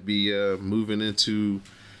might be moving into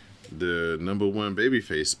the number one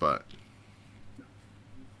babyface spot.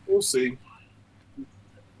 We'll see.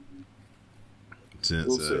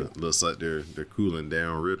 Since looks like they're cooling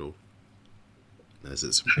down Riddle. as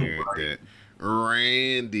it's apparent that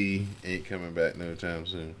Randy ain't coming back no time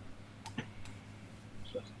soon.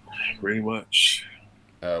 Pretty much.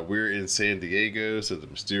 We're in San Diego, so the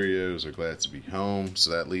Mysterios are glad to be home.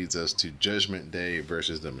 So that leads us to Judgment Day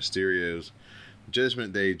versus the Mysterios.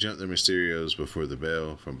 Judgment Day jumped the Mysterios before the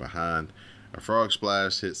bell from behind. A frog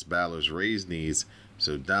splash hits Balor's raised knees,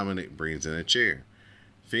 so Dominic brings in a chair.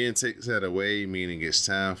 Finn takes that away, meaning it's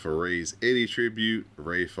time for Ray's Eddie tribute.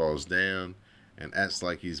 Ray falls down and acts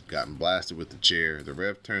like he's gotten blasted with the chair. The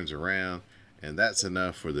ref turns around, and that's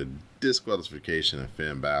enough for the disqualification of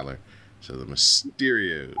Finn Balor. So the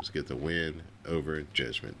Mysterios get the win over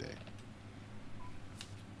Judgment Day.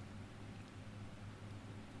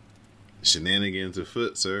 Shenanigans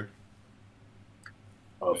afoot, sir.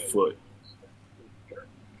 Afoot.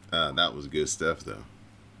 That was good stuff, though.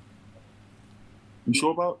 You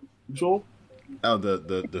sure? Oh,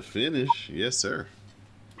 the finish, yes, sir.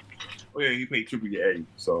 Oh yeah, he paid tribute to Eddie.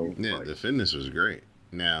 So yeah, like, the finish was great.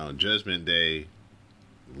 Now Judgment Day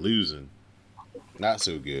losing, not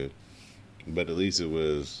so good. But at least it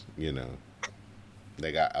was,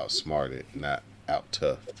 they got outsmarted, not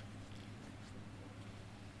out-toughed.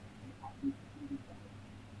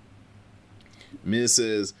 Miz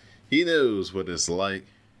says he knows what it's like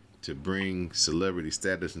to bring celebrity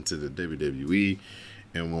status into the WWE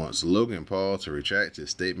and wants Logan Paul to retract his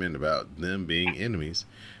statement about them being enemies.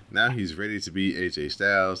 Now he's ready to be AJ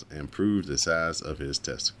Styles and prove the size of his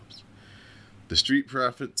testicles. The Street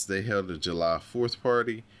Profits, they held a July 4th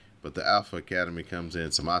party, but the Alpha Academy comes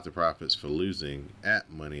in to mock the Profits for losing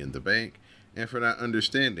at Money in the Bank and for not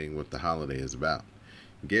understanding what the holiday is about.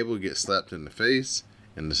 Gable gets slapped in the face,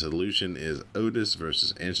 and the solution is Otis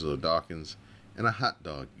versus Angelo Dawkins in a hot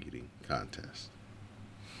dog eating contest.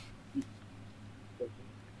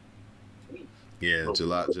 Yeah,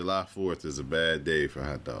 July 4th is a bad day for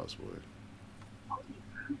hot dogs, boy.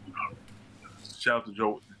 Shout out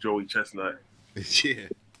to Joey Chestnut. Yeah,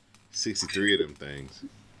 63 of them things.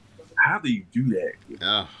 How do you do that?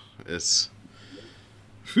 Oh, it's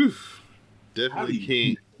definitely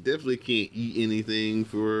can't eat anything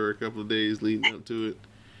for a couple of days leading up to it.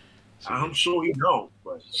 So, I'm sure he don't,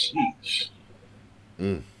 but sheesh.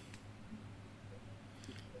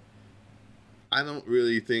 I don't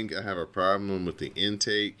really think I have a problem with the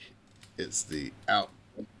intake. It's the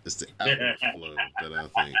outflow that I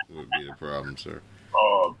think would be the problem, sir.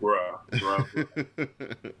 Oh, bruh.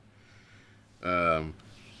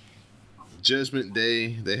 Judgment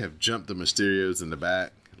Day, they have jumped the Mysterios in the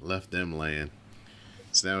back, left them laying.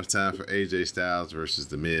 So now it's time for AJ Styles versus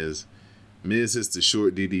The Miz. Miz hits the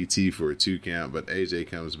short DDT for a 2 count, but AJ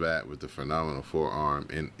comes back with the phenomenal forearm,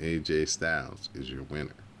 and AJ Styles is your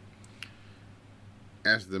winner.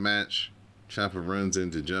 After the match, Ciampa runs in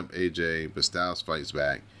to jump AJ, but Styles fights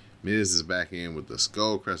back. Miz is back in with the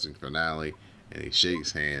skull-crushing finale, and he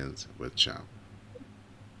shakes hands with Ciampa.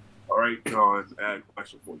 All right, John, I have a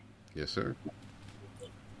question for you. Yes, sir.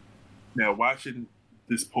 Now, watching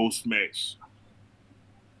this post-match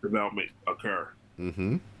development occur,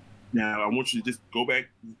 now I want you to just go back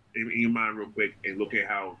in your mind real quick and look at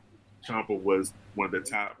how Ciampa was one of the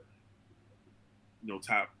top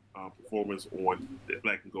performers on the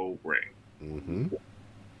Black and Gold brand.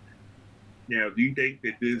 Now, do you think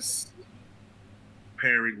that this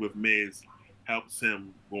pairing with Miz helps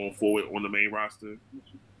him going forward on the main roster?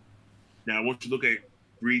 Now, I want you to look at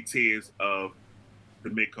 3 tiers of the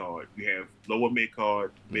mid card. You have lower mid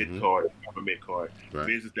card, mid card, upper mid card. Right.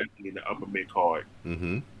 Miz is definitely in the upper mid card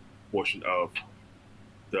portion of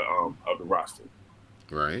the roster.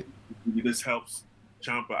 Right. This helps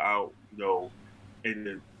Ciampa out,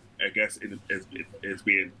 and I guess as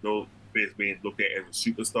being looked at as a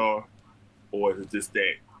superstar, or is it just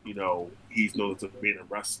that he's known as being a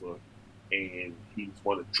wrestler and he's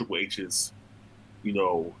one of Triple H's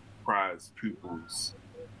prize pupils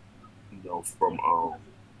from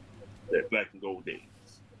that Black and Gold days?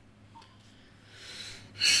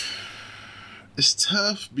 It's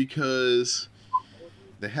tough because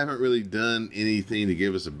they haven't really done anything to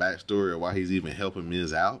give us a backstory of why he's even helping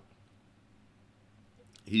Miz out.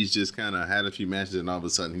 He's just kind of had a few matches and all of a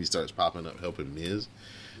sudden he starts popping up helping Miz.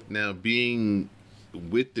 Now, being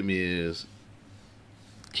with the Miz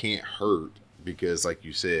can't hurt because, like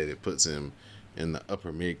you said, it puts him in the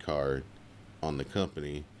upper mid card on the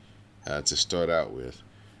company to start out with.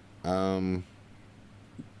 I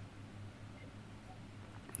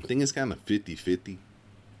think it's kind of 50-50.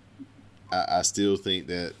 I still think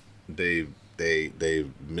that they've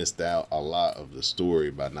missed out a lot of the story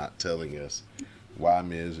by not telling us why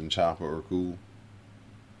Miz and Ciampa are cool.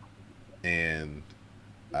 And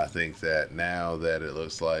I think that now that it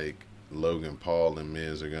looks like Logan Paul and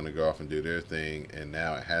Miz are going to go off and do their thing, and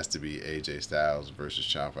now it has to be AJ Styles versus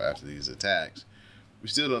Ciampa after these attacks. We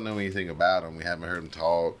still don't know anything about him. We haven't heard him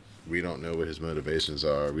talk. We don't know what his motivations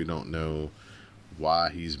are. We don't know why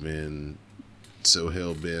he's been so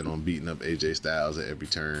hell-bent on beating up AJ Styles at every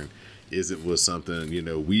turn. Is it was something,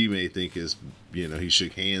 we may think is, he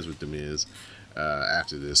shook hands with the Miz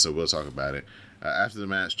after this, so we'll talk about it. After the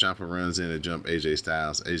match, Ciampa runs in to jump AJ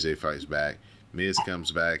Styles. AJ fights back. Miz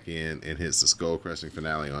comes back in and hits the skull-crushing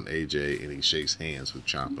finale on AJ, and he shakes hands with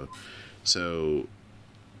Ciampa. So,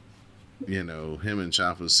 him and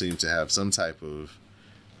Ciampa seem to have some type of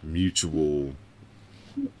mutual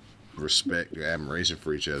respect or admiration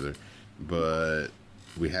for each other, but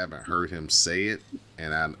we haven't heard him say it,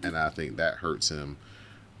 and I think that hurts him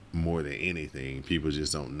more than anything. People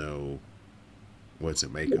just don't know what to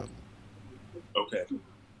make of him. Okay.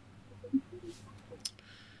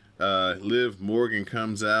 Liv Morgan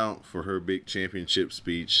comes out for her big championship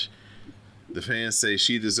speech. The fans say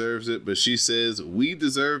she deserves it, but she says we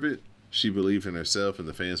deserve it. She believed in herself and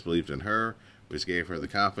the fans believed in her, which gave her the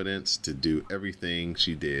confidence to do everything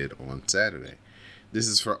she did on Saturday. This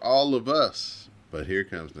is for all of us, but here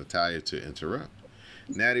comes Natalya to interrupt.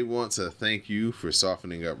 Natty wants a thank you for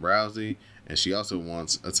softening up Rousey, and she also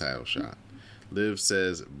wants a title shot. Liv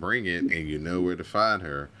says bring it, and you know where to find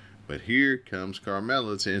her. But here comes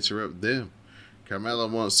Carmella to interrupt them. Carmella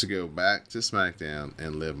wants to go back to SmackDown,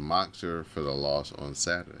 and Liv mocks her for the loss on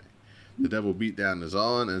Saturday. The double beatdown is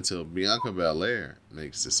on until Bianca Belair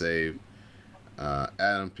makes the save.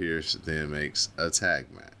 Adam Pearce then makes a tag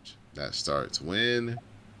match. That starts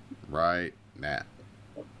right now.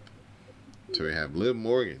 So we have Liv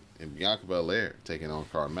Morgan and Bianca Belair taking on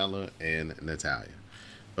Carmella and Natalya.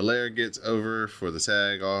 Belair gets over for the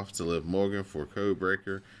tag off to Liv Morgan for Code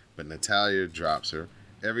Breaker, but Natalya drops her.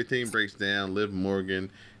 Everything breaks down. Liv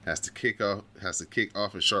Morgan has to kick off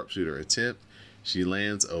a sharpshooter attempt. She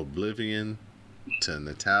lands Oblivion to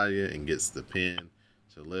Natalya and gets the pin.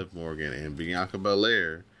 So Liv Morgan and Bianca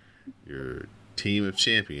Belair, your team of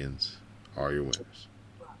champions, are your winners.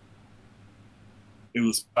 It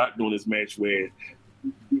was spot during this match where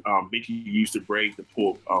Mickey used to braid to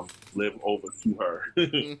pull Liv over to her.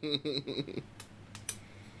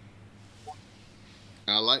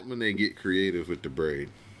 I like when they get creative with the braid.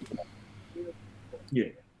 Yeah.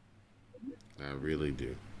 I really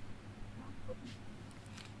do.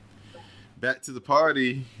 Back to the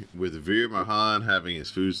party with Veer Mahan having his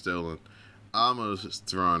food stolen. Almost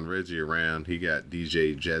throwing Reggie around. He got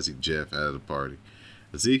DJ Jazzy Jeff out of the party.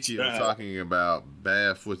 Ezekiel talking about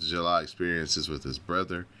bad 4th of July experiences with his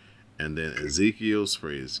brother. And then Ezekiel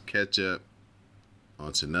sprays ketchup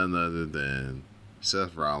onto none other than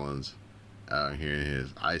Seth Rollins out here in his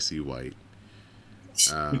icy white.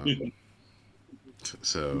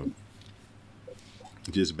 So,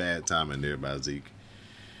 just bad timing there by Zeke.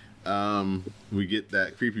 We get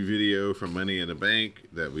that creepy video from Money in the Bank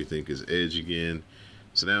that we think is Edge again.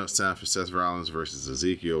 So now it's time for Seth Rollins versus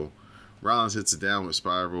Ezekiel. Rollins hits a downward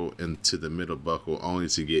spiral into the middle buckle only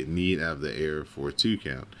to get kneed out of the air for a 2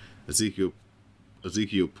 count. Ezekiel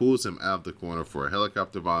pulls him out of the corner for a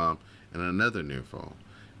helicopter bomb and another near fall.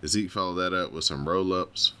 Ezekiel followed that up with some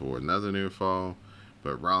roll-ups for another near fall,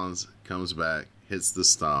 but Rollins comes back, hits the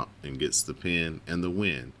stomp, and gets the pin and the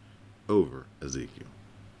win over Ezekiel.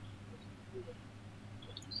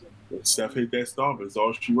 Steph hit that stomp. It's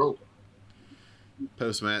all she wrote.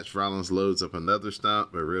 Post-match, Rollins loads up another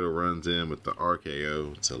stomp, but Riddle runs in with the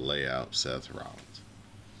RKO to lay out Seth Rollins.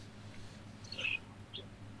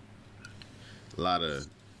 A lot of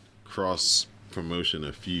cross-promotion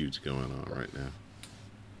of feuds going on right now.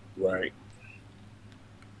 Right.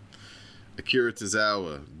 Akira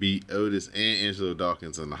Tozawa beat Otis and Angelo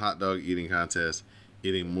Dawkins on the hot dog eating contest,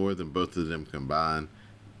 eating more than both of them combined.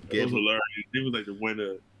 It was hilarious. It was like the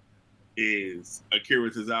winner is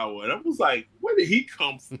Akira Tozawa. And I was like, where did he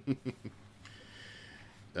come from?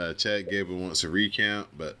 Chad Gable wants a recount,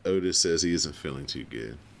 but Otis says he isn't feeling too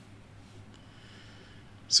good.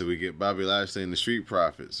 So we get Bobby Lashley and the Street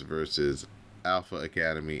Profits versus Alpha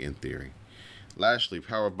Academy in Theory. Lashley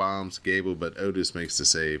power bombs Gable, but Otis makes the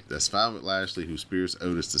save. That's fine with Lashley, who spears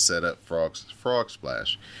Otis to set up Frog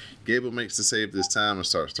Splash. Gable makes the save this time and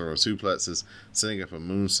starts throwing suplexes, setting up a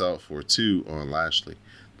moonsault for 2 on Lashley.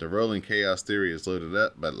 The Rolling Chaos Theory is loaded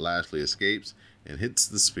up, but Lashley escapes and hits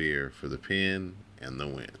the spear for the pin and the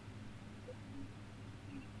win.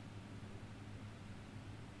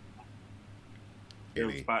 There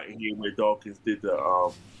was a spot in here where Dawkins did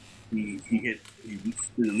the he did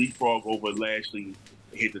the leapfrog over Lashley,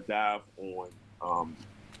 hit the dive on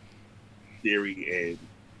Theory and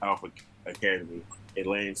Alpha Academy. and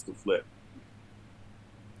lands the flip.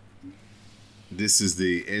 This is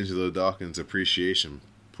the Angelo Dawkins appreciation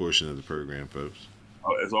portion of the program, folks.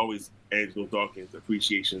 As always, Angelo Dawkins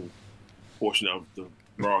appreciation portion of the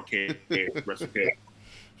broadcast, WrassleCast.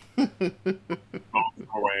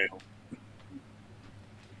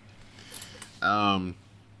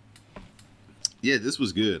 Yeah, this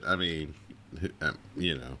was good. I mean,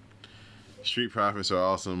 Street Profits are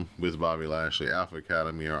awesome with Bobby Lashley. Alpha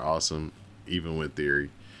Academy are awesome, even with Theory.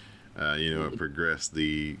 It progressed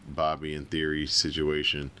the Bobby and Theory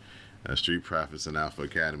situation. Street Profits and Alpha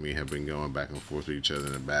Academy have been going back and forth with each other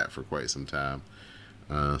in the back for quite some time.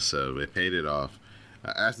 So they paid it off.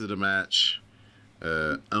 After the match,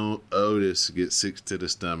 Otis gets sick to the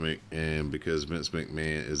stomach, and because Vince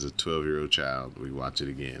McMahon is a 12-year-old child, we watch it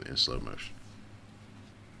again in slow motion.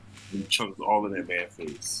 He chunks all in that man's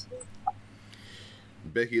face.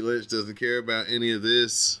 Becky Lynch doesn't care about any of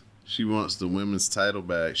this. She wants the women's title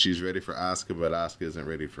back. She's ready for Asuka, but Asuka isn't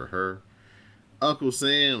ready for her. Uncle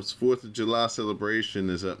Sam's 4th of July celebration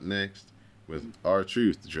is up next with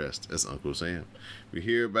R-Truth dressed as Uncle Sam. We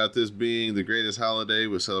hear about this being the greatest holiday,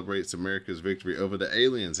 which celebrates America's victory over the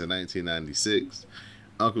aliens in 1996.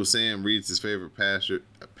 Uncle Sam reads his favorite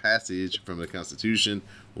passage from the Constitution,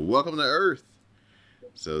 "Welcome to Earth."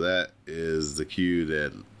 So that is the cue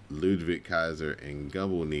that Ludwig Kaiser and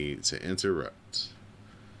Gumbel need to interrupt.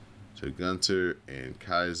 So Gunter and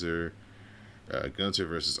Kaiser, Gunter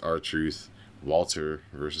versus R-Truth, Walter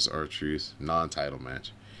versus R-Truth, non-title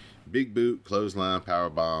match. Big boot, clothesline,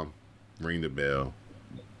 powerbomb, ring the bell.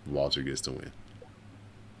 Walter gets to win.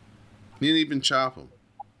 He didn't even chop him.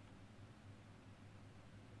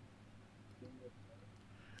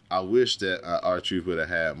 I wish that R-Truth would have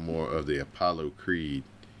had more of the Apollo Creed,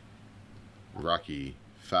 Rocky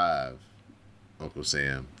 5 Uncle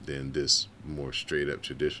Sam than this more straight up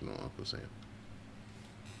traditional Uncle Sam.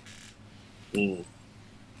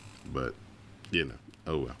 But,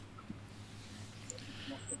 oh well.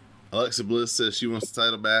 Alexa Bliss says she wants the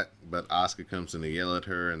title back, but Asuka comes in to yell at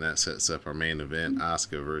her, and that sets up our main event,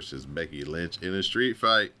 Asuka versus Becky Lynch in a street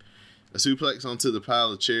fight. A suplex onto the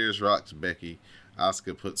pile of chairs rocks Becky.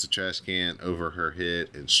 Asuka puts a trash can over her head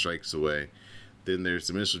and strikes away. Then there's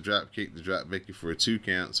the missile drop kick to drop Becky for a 2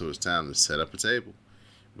 count, so it's time to set up a table.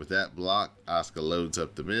 With that block, Asuka loads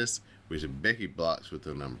up the miss, which Becky blocks with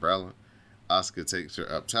an umbrella. Asuka takes her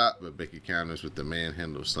up top, but Becky counters with the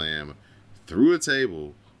manhandle slam through a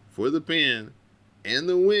table for the pin and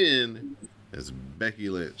the win, as Becky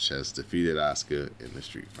Lynch has defeated Asuka in the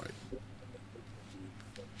street fight.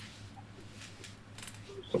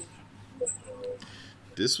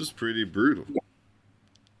 This was pretty brutal.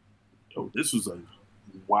 Oh, this was a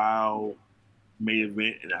wild main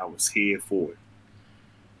event, and I was here for it.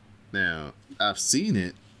 Now, I've seen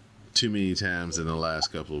it too many times in the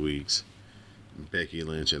last couple of weeks, Becky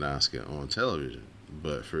Lynch and Asuka on television,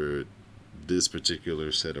 but for this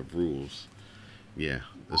particular set of rules, yeah,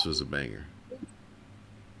 this was a banger.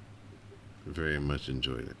 Very much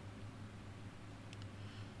enjoyed it.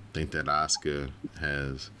 I think that Asuka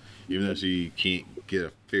has, even though she can't get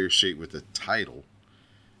a fair shake with the title,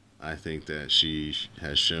 I think that she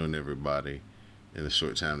has shown everybody in the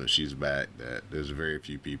short time that she's back that there's very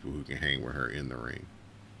few people who can hang with her in the ring.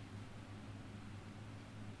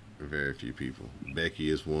 Very few people. Becky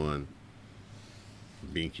is one.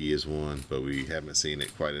 Binky is one, but we haven't seen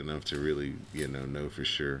it quite enough to really, know for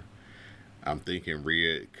sure. I'm thinking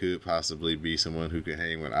Rhea could possibly be someone who could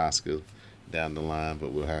hang with Asuka down the line,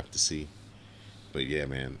 but we'll have to see. But yeah,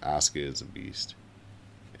 man, Asuka is a beast.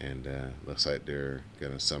 And looks like they're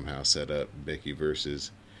going to somehow set up Becky versus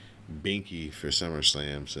Binky for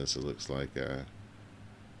SummerSlam, since it looks like,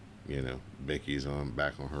 Becky's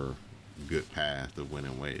back on her good path of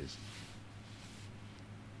winning ways.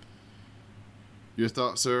 Your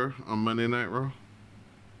thoughts, sir, on Monday Night Raw?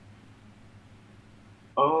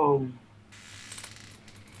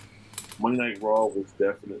 Monday Night Raw was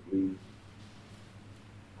definitely,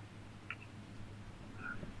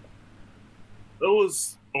 it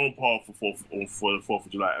was on par for the 4th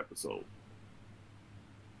of July episode.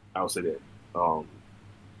 I would say that.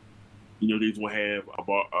 These will have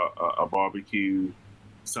a barbecue.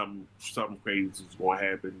 Something crazy is going to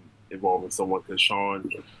happen involving someone, because Sean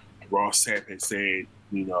Ross Sapp had said,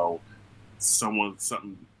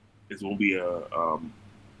 something is going to be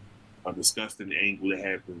a disgusting angle that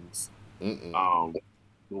happens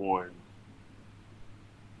during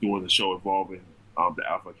the show involving the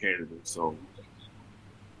Alpha Academy. So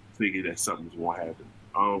figured that something's going to happen.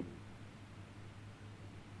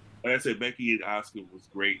 Like I said, Becky and Asuka was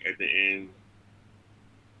great at the end.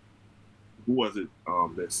 Who was it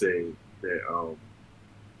that said that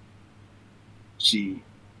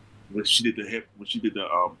when she did the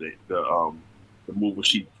move when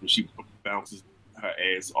she bounces her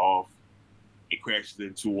ass off and crashes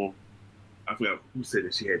into him. I forgot who said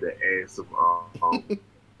that she had the ass of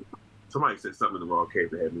somebody said something in the wrong case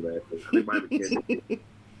that had me laughing. I think might have been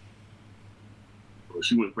well,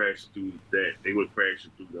 she went crashing through that. They went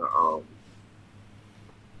crashing through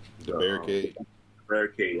the barricade.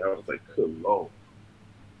 Barricade. I was like, good Lord.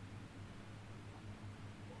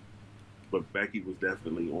 But Becky was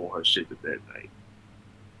definitely on her shit at that night.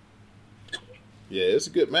 Yeah, it's a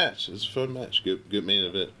good match. It's a fun match. Good main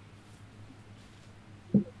event.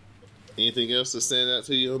 Anything else to stand out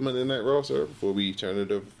to you on Monday Night Raw, sir, before we turn it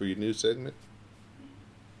over for your news segment?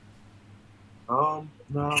 No.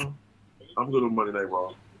 I'm good on Monday Night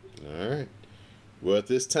Raw. All right. Well, at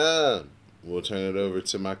this time, we'll turn it over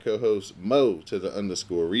to my co-host, Mo to the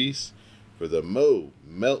 _ Reese, for the Mo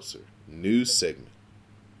Meltzer News Segment.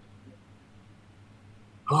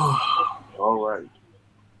 All right.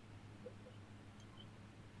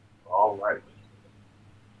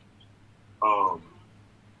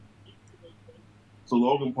 So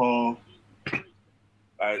Logan Paul,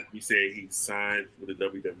 we said he signed with the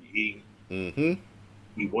WWE. Mm-hmm.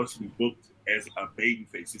 He wants to be booked as a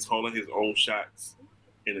babyface. He's calling his own shots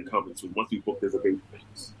in the company. So he wants to be booked as a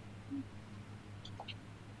babyface.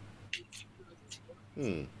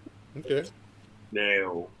 Okay.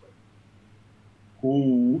 Now,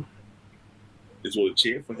 who is going to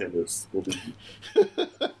cheer for him is going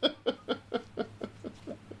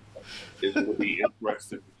to be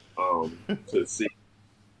interesting to see.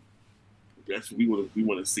 That's what we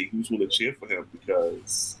want to see who's going to cheer for him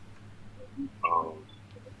because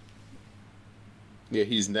yeah,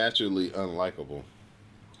 he's naturally unlikable.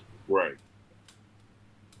 Right.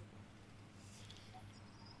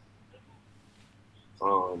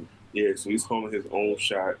 Yeah, so he's calling his own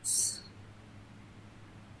shots.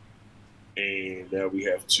 And now we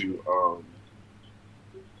have to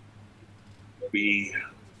be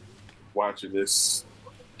watching this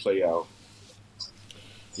play out.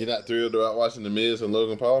 You're not thrilled about watching The Miz and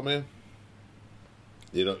Logan Paul, man?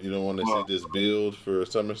 You don't want to see this build for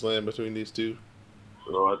SummerSlam between these two?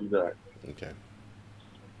 No, I do not. Okay.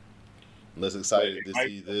 I'm less excited to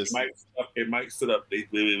see this. It might set up. They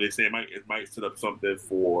say it might set up something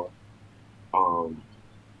for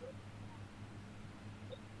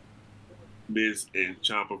Miz and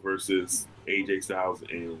Ciampa versus AJ Styles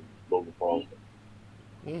and Logan Paul.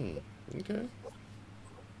 Okay.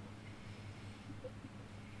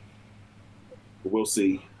 But we'll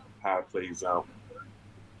see how it plays out.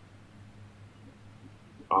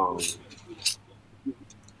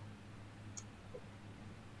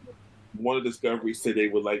 One of Discovery said they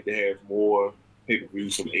would like to have more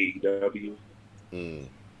pay-per-views from AEW.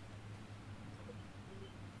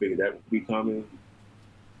 Figure that would be coming.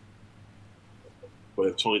 But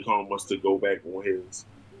if Tony Khan wants to go back on his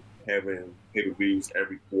having pay-per-views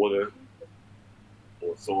every quarter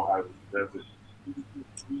or so how he does it,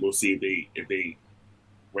 we'll see if they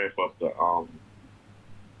ramp up the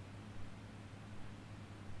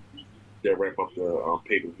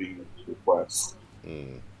pay-per-view requests.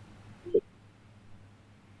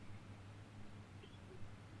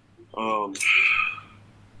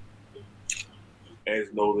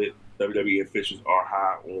 As noted, WWE officials are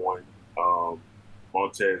high on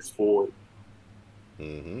Montez Ford.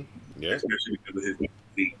 Yeah. Especially because of his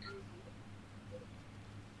physique.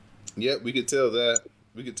 Yeah, we could tell that.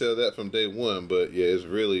 We could tell that from day one, but yeah, it's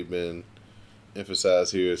really been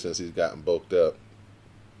emphasized here since he's gotten bulked up.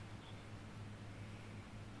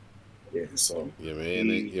 Yeah, so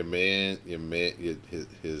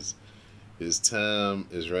his time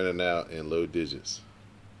is running out in low digits.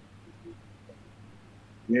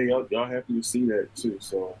 Yeah, y'all happy to see that too.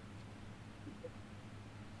 So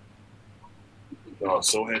y'all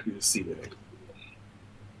so happy to see that.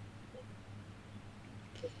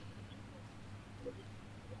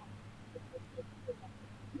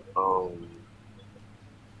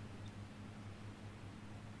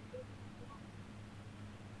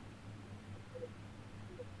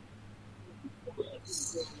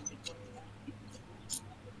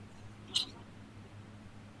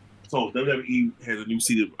 So WWE has a new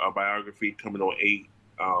season biography coming on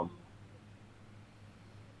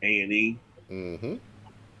A&E. And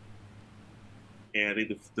I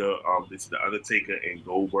think the Undertaker and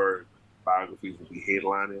Goldberg biographies will be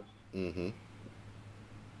headlining.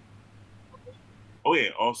 Oh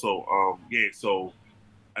yeah, also so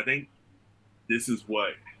I think this is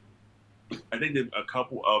what I think that a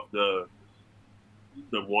couple of the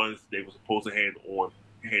ones they were supposed to had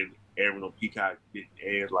airing on Peacock didn't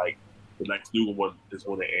air, like the Lex Luger one is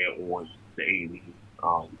going to air on the A&E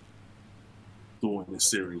doing this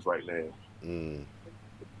series right now. Mm.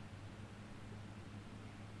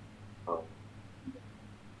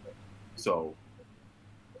 So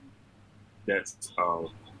that's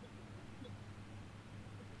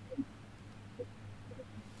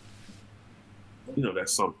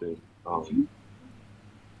that's something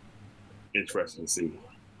interesting to see.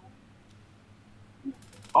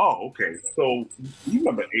 Oh, okay. So you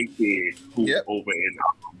remember A-Kid who was over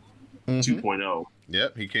in 2.0?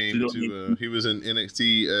 Yep, he came to. He was in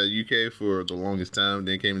NXT UK for the longest time.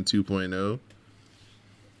 Then came in 2.0.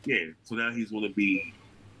 Yeah. So now he's going to be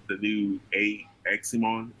the new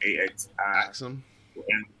Aximon, Axum.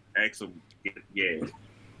 Axum. Yeah.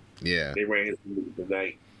 Yeah. They ran him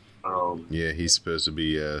tonight. Yeah, he's supposed to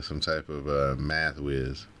be some type of math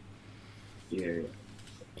whiz. Yeah.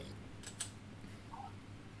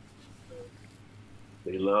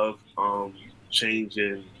 They love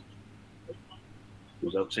changing. They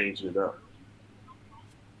love changing it up.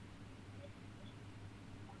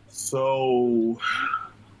 So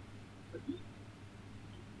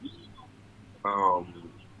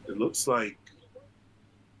it looks like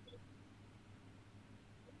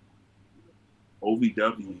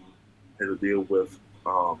OVW had to deal with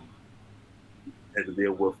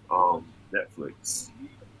Netflix.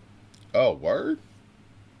 Oh, word?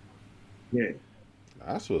 Yeah.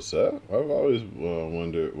 That's what's up. I've always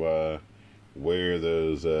wondered where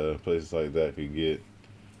those places like that could get.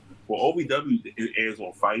 Well, OVW it airs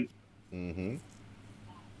on Fight. Mm-hmm.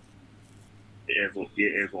 It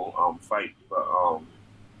airs on Fight, but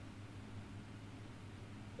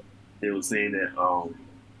they were saying that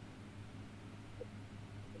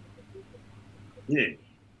yeah,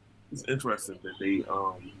 it's interesting that they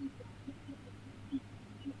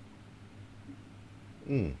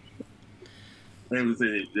They was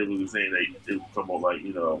saying that it was talking about like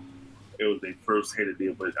it was their first headed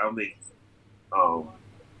deal, but I don't think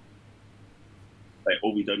like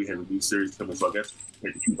OVW had a new series coming, so I guess they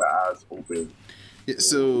had to keep our eyes open. Yeah,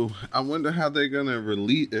 so I wonder how they're gonna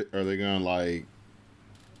release it. Are they gonna like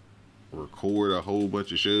record a whole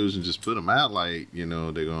bunch of shows and just put them out? Like they're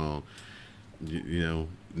gonna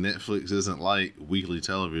Netflix isn't like weekly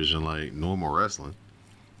television like normal wrestling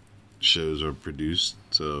shows are produced,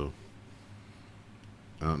 so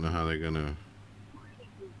I don't know how they're gonna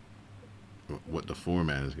what the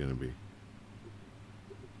format is gonna be.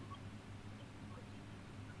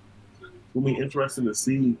 It'll be interesting to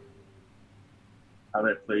see how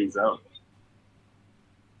that plays out.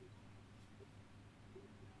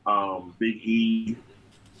 Big E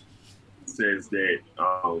says that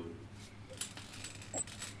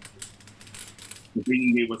Big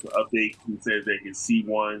E gave us an update. He says that his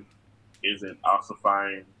C1 isn't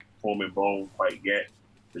ossifying form and bone quite yet.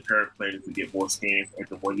 The current plan is to get more scans at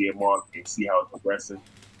the 1 year mark and see how it's progressing.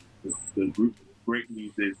 The great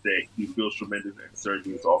news is that he feels tremendous and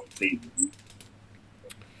surgery is off the table.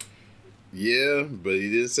 Yeah, but he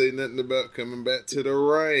didn't say nothing about coming back to the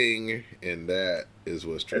ring, and that is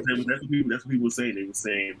what's true. That's what people were saying. They were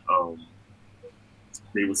saying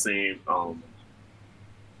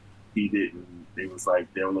he didn't. They was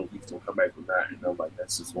like they don't know if he's gonna come back or not, and I'm like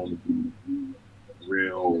that's just going to be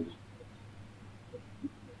real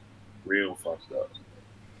fucked up.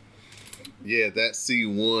 Yeah, that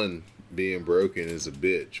C1 being broken is a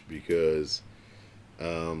bitch because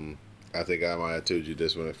I think I might have told you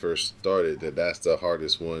this when it first started that that's the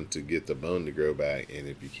hardest one to get the bone to grow back, and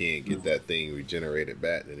if you can't get that thing regenerated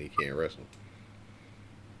back, then he can't wrestle.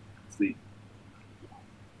 See,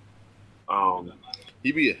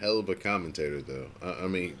 he'd be a hell of a commentator, though. I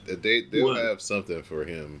mean, they'll have something for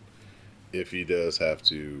him if he does have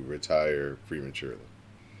to retire prematurely.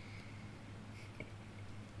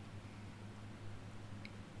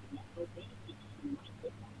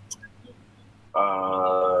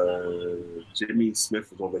 Jimmy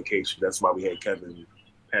Smith was on vacation. That's why we had Kevin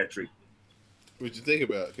Patrick. What'd you think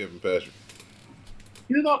about Kevin Patrick?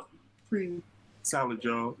 He did a pretty solid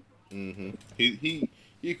job. Mm-hmm. He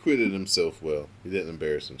acquitted himself well. He didn't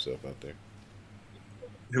embarrass himself out there.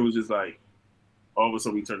 It was just like all of a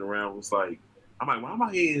sudden we turned around. It was like I'm like, why am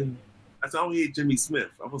I hearing? I said I don't hear Jimmy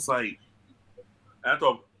Smith. I was like, I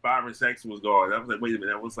thought Byron Saxton was gone. I was like, wait a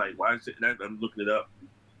minute. I was like, why is it? I'm looking it up,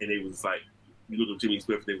 and it was like. You look at Jimmy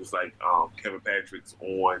Smith, and it was like Kevin Patrick's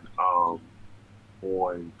on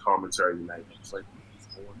commentary tonight. I was like, what's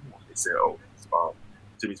going on? They said,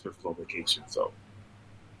 Jimmy Smith was on vacation, so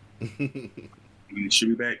he should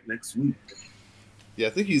be back next week. Yeah,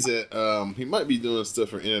 I think he's at. He might be doing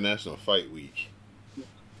stuff for International Fight Week.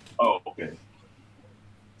 Oh, okay.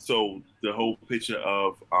 So the whole picture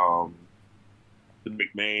of the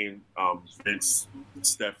McMahon, Vince,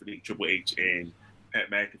 Stephanie, Triple H, and Pat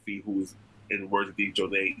McAfee, who was, in the words of DJ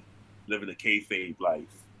Jonay, living a kayfabe life,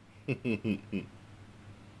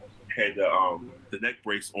 had the neck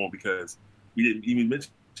brace on because we didn't even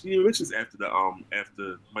mention this after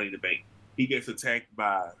Money in the Bank. He gets attacked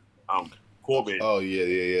by Corbin. Oh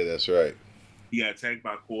yeah, that's right. He got attacked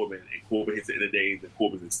by Corbin, and Corbin hits the end of the day, and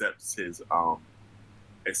Corbin accepted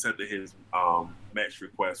his match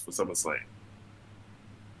request for SummerSlam.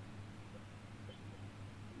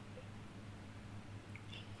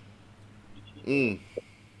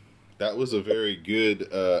 That was a very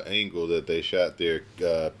good angle that they shot there.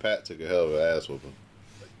 Pat took a hell of an ass whooping.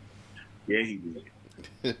 Yeah, he did.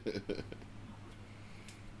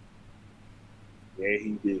 Yeah,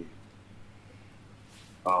 he did.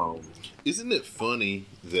 Isn't it funny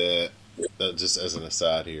that, just as an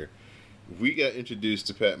aside here, we got introduced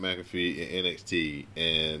to Pat McAfee in NXT,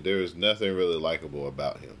 and there was nothing really likable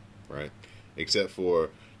about him, right? Except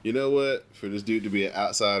for, you know what? For this dude to be an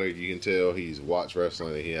outsider, you can tell he's watched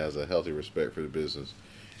wrestling and he has a healthy respect for the business.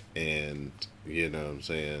 And, you know what I'm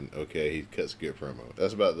saying? Okay, he cuts a good promo.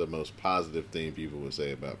 That's about the most positive thing people would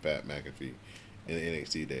say about Pat McAfee in the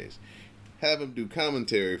NXT days. Have him do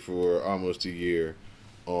commentary for almost a year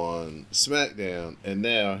on SmackDown, and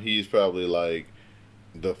now he's probably like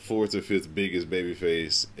the 4th or 5th biggest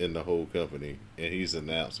babyface in the whole company, and he's an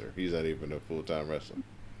announcer. He's not even a full-time wrestler.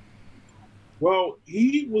 Well,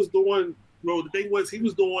 he was doing. Well, the thing was, he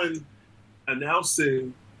was doing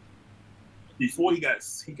announcing before he got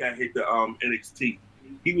hit the NXT.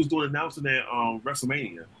 He was doing announcing at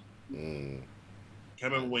WrestleMania. I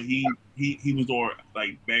remember when he was doing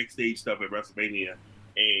like backstage stuff at WrestleMania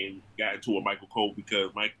and got into a Michael Cole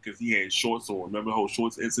because he had shorts on. Remember the whole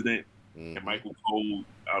shorts incident? And Michael Cole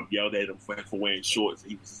yelled at him for wearing shorts.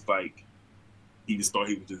 He was just like, he just thought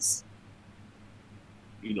he was just,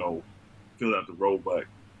 fill out the role. But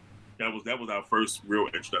that was our first real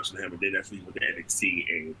introduction to him. And then that's when he went to NXT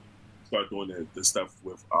and started doing the stuff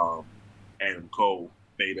with Adam Cole,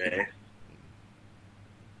 baby.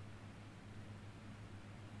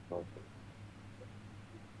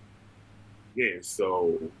 Yeah,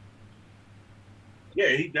 so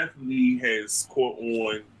he definitely has caught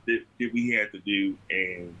on that we had to do,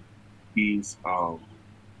 and he's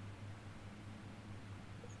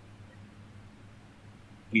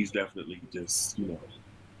definitely just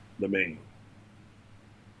the man,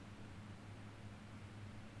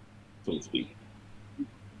 so to speak.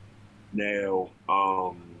 Now,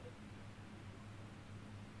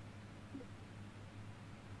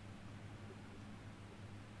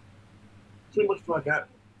 pretty much what I got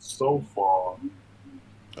so far.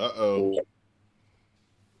 Uh-oh.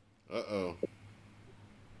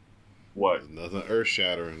 What? There's nothing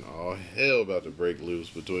earth-shattering. All hell about to break loose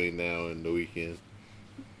between now and the weekend.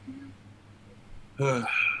 Never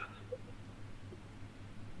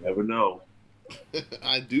know.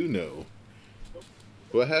 I do know.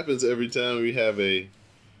 What happens every time we have a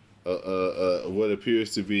what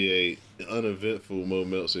appears to be a uneventful Mo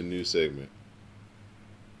Meltzer News Segment?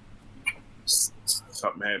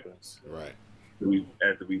 Something happens. Right.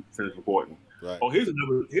 After we finish recording. Right. Oh, here's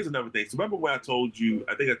another thing. So remember when I told you?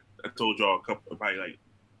 I think I told y'all probably like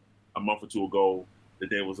a month or two ago that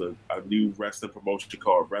there was a new wrestling promotion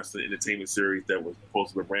called Wrestling Entertainment Series that was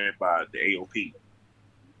supposed to be ran by the AOP.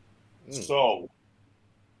 So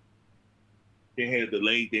they had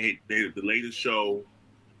delayed the show.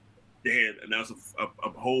 They had announced a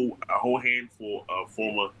whole handful of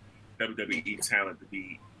former WWE talent to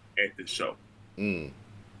be at this show.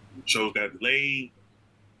 Shows got delayed.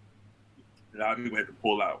 A lot of people had to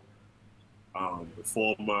pull out. The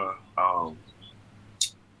former,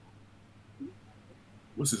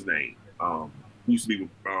 what's his name? Who used to be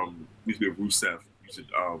with Rusev. Used to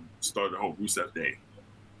start the whole Rusev Day.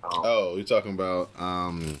 You're talking about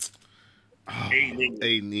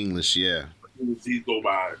Aiden English, yeah. He go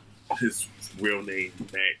by his real name,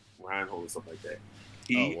 Matt Reinhold or something like that.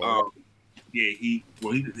 He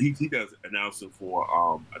does announcing for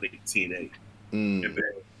I think TNA.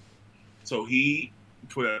 So he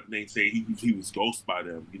put out they say he was ghosted by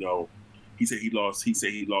them. He said he lost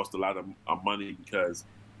a lot of money because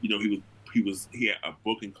he had a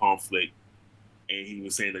booking conflict, and he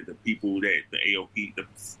was saying that the people that the AOP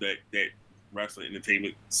that Wrestling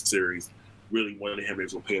Entertainment Series really wanted him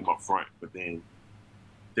to pay him up front, but then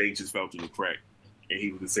they just fell through the crack. And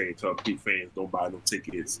he was just saying to fans, don't buy no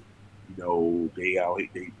tickets. They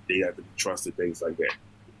have to be trusted, things like that.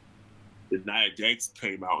 Then Nia Jax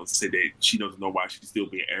came out and said that she doesn't know why she's still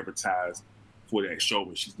being advertised for that show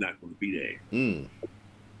when she's not going to be there.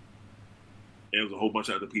 there was a whole bunch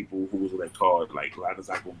of other people who was on that card, like Lana's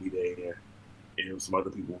not going to be there, and there was some other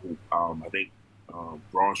people who, I think,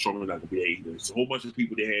 Braun Strowman not going to be there either. There's a whole bunch of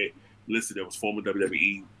people they had listed that was former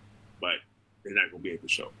WWE, but they're not going to be at the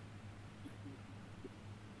show.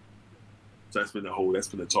 So that's been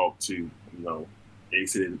the talk too. You know, they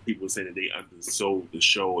said that people were saying that they undersold the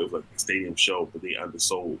show. It was like a stadium show, but they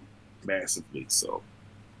undersold massively. So,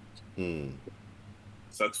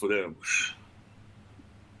 sucks for them.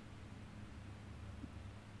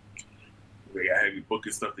 They gotta have you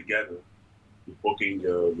booking stuff together. You're booking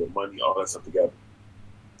your money, all that stuff together.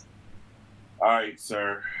 All right,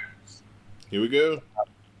 sir. Here we go.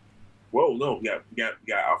 Whoa, no, we got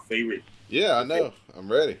our favorite. Yeah, I know.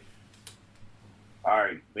 I'm ready. All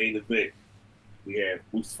right, main event. We have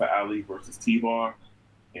Mustafa Ali versus T-Bar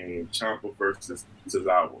and Ciampa versus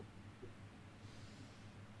Cesaro.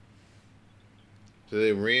 So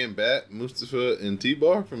they ran back Mustafa and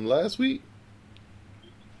T-Bar from last week?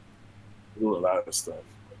 Doing a lot of stuff.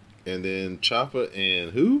 And then Ciampa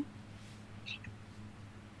and who?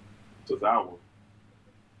 Cesaro.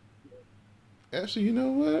 Actually, you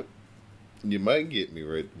know what? You might get me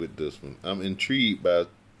right with this one. I'm intrigued by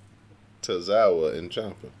Tozawa and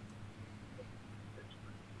Ciampa.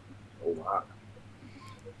 Oh wow!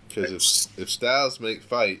 Because if styles make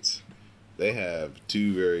fights, they have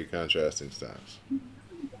two very contrasting styles.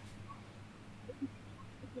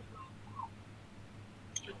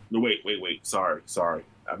 No, wait. Sorry.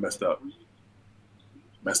 I messed up.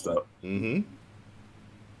 Mm-hmm.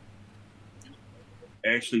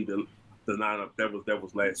 Actually, the lineup that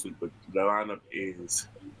was last week, but the lineup is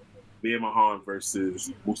Veer Mahan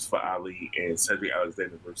versus Mustafa Ali and Cedric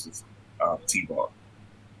Alexander versus T-Bar.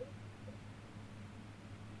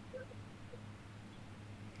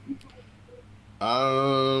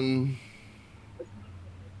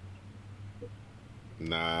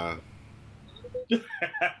 Nah.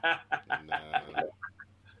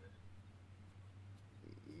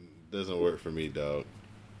 Doesn't work for me, dog.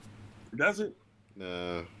 It doesn't?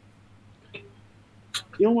 Nah.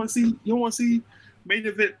 You don't want to see main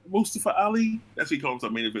event Mustafa Ali? That's what he calls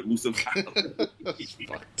himself, main event Mustafa Ali. That's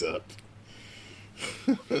fucked up.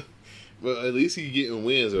 Well, at least he's getting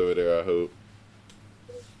wins over there, I hope.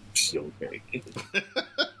 Okay.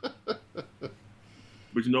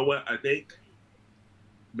 But you know what? I think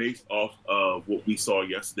based off of what we saw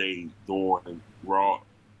yesterday during Raw,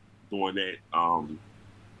 during that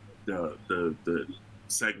the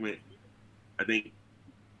segment, I think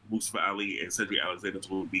Mustafa Ali and Cedric Alexander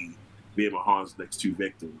will be Veer Mahan's next two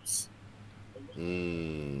victims.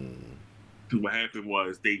 Because what happened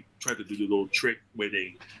was they tried to do the little trick where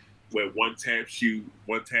one taps him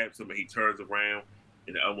and he turns around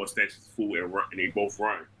and the other one snatches his food and they both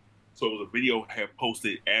run. So it was a video I had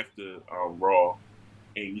posted after Raw,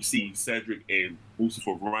 and you see Cedric and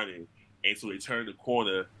Mustafa running, and so they turn the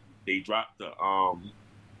corner, they drop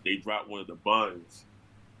one of the buns,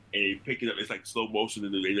 and they pick it up. It's like slow motion,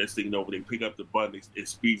 and they next thing you know, when they pick up the bun, it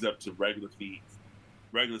speeds up to regular speed,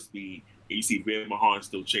 and you see Veer Mahan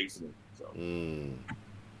still chasing him. So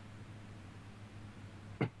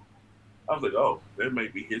I was like, oh, that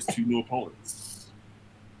might be his two new opponents.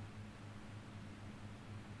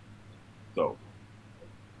 So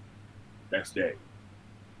that's that.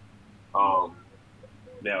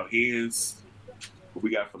 Now here's what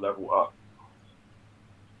we got for Level Up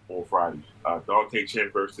on Friday. Dante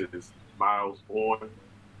Chen versus Miles Bourne,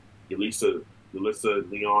 Elisa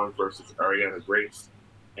Leon versus Ariana Grace,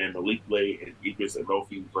 and Malik Blade and Idris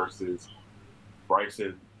Enofi versus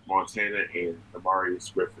Bryson Montana and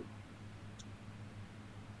Amarius Griffin.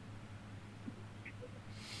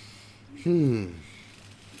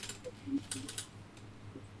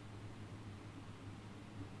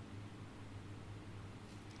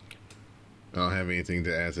 I don't have anything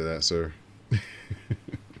to add to that, sir.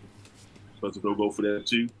 So it's a no-go for them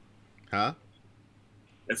too? Huh?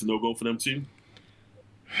 That's a no-go for them too?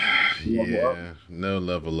 Yeah, no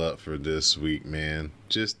level up for this week, man.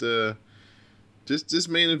 Just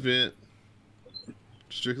main event,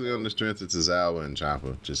 strictly on the strength of Tozawa and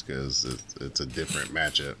Ciampa, just because it's a different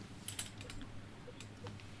matchup.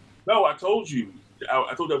 No, I told you.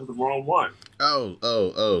 I thought that was the wrong one.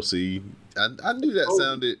 Oh. See, I knew that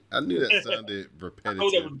sounded. I knew that sounded repetitive. I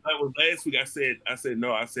thought that was last week. I said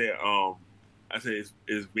no. I said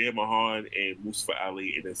it's Veer Mahan and Mustafa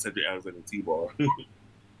Ali and then Cedric Alexander and T-Bar. And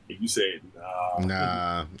you said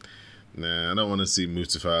nah. I don't want to see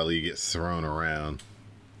Mustafa Ali get thrown around.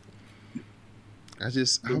 I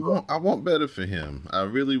want better for him. I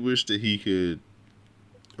really wish that he could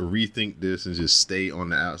rethink this and just stay on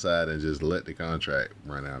the outside and just let the contract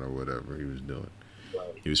run out or whatever he was doing.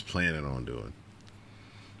 he was planning on doing.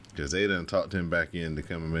 Because they done talked him back in to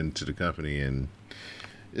come into the company, and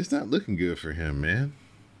it's not looking good for him, man.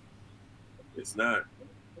 It's not.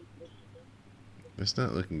 It's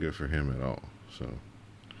not looking good for him at all. So,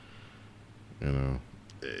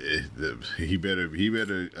 he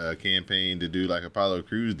better campaign to do like Apollo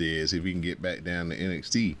Crews did, see if he can get back down to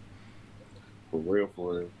NXT. For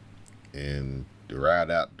real. And to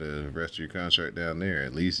ride out the rest of your contract down there.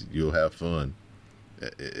 At least you'll have fun,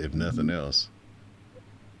 if nothing else.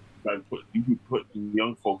 You can put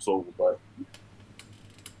young folks over, but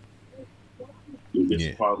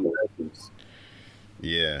it's probably happens.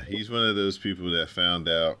 Yeah, he's one of those people that found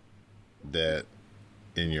out that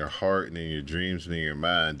in your heart and in your dreams and in your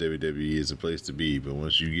mind, WWE is a place to be. But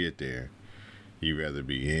once you get there, you'd rather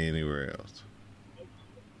be anywhere else.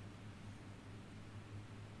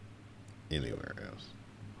 Anywhere else.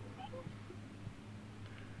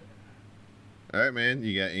 All right, man.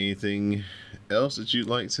 You got anything else that you'd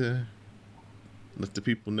like to let the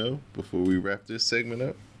people know before we wrap this segment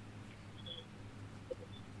up?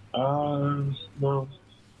 No.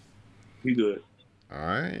 We good. All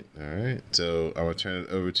right. So I'm going to turn it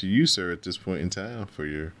over to you, sir, at this point in time for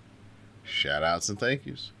your shout outs and thank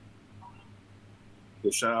yous.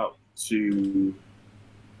 So shout out to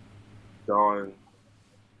Dawn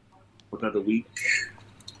for another week,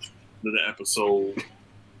 another episode.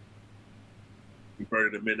 We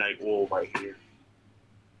burning the midnight oil right here.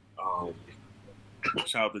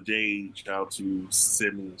 Shout out to Jade, shout out to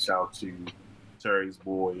Simi, shout out to Terry's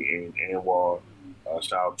boy and Anwar.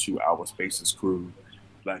 Shout out to our Spaces crew,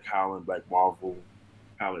 Black Holland, Black Marvel,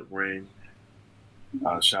 Pilot Ren.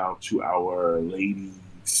 Shout out to our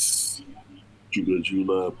ladies,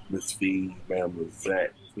 Jula, Miss V, Ma'am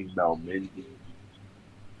Lizette, Queen Mindy.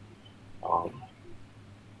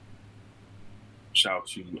 Shout out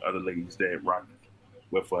to other ladies that rock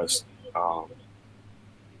with us. My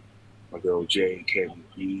girl Jay, Candy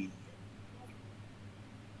B.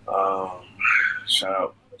 Shout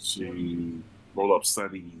out to Roll Up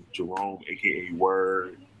Sunny, Jerome, aka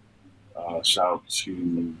Word. Shout out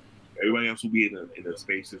to everybody else who be in the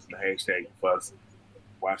spaces and the hashtag with us,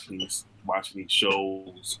 watching these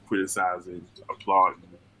shows, criticizing, applauding,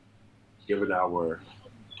 giving our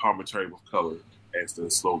commentary with color, as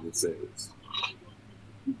the slogan says.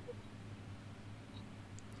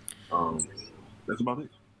 That's about it.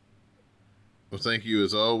 Well, thank you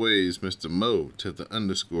as always, Mr. Mo to the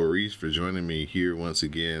 _Reach for joining me here once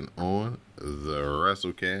again on the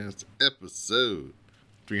WrassleCast episode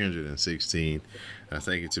 316.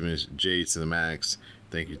 Thank you to Miss J to the Max.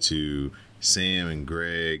 Thank you to Sam and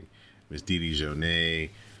Greg, Miss Dee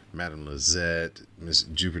Jonay, Madam Lizette, Miss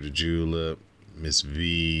Jupiter Julep, Miss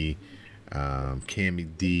V, Cammy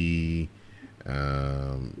D,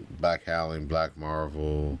 Black Howling, Black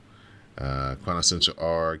Marvel, Quintessential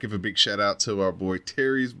R. Give a big shout out to our boy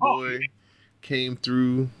Terry's boy. Came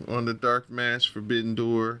through on the dark match, Forbidden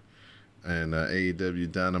Door, and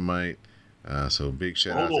AEW Dynamite. So big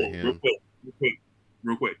shout out to him.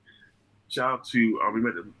 Real quick. Shout out to we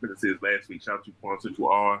meant to say this last week. Shout out to Quintessential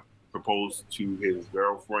R. Proposed to his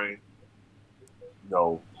girlfriend.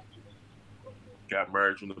 Got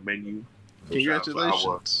married from the menu.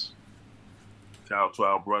 Congratulations. Shout out to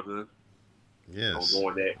our brother. Yes.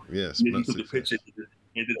 On that. Yes. He took the picture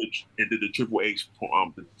and did the Triple H point.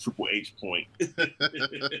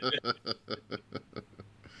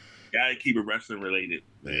 Gotta keep it wrestling related.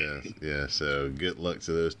 Yeah. So good luck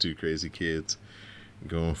to those two crazy kids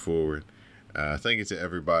going forward. Thank you to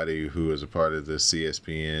everybody who is a part of the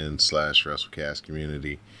CSPN/WrassleCast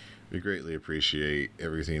community. We greatly appreciate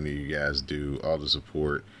everything that you guys do, all the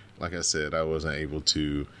support. Like I said, I wasn't able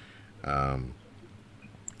to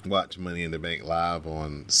watch Money in the Bank live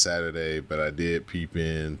on Saturday, but I did peep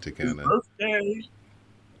in to kind of birthday.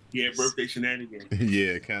 Yeah, birthday shenanigans.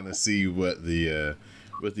 Yeah, kind of see what the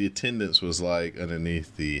attendance was like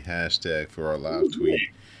underneath the hashtag for our live tweet,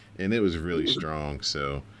 and it was really strong.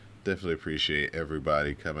 So definitely appreciate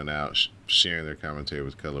everybody coming out, sharing their commentary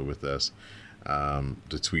with color with us. The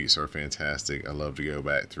tweets are fantastic. I love to go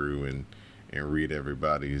back through and read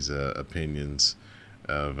everybody's opinions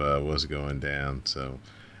of what's going down. So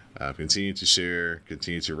continue to share,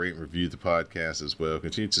 continue to rate and review the podcast as well.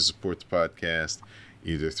 Continue to support the podcast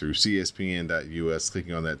either through cspn.us,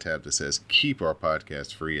 clicking on that tab that says keep our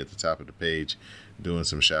podcast free at the top of the page, doing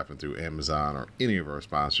some shopping through Amazon or any of our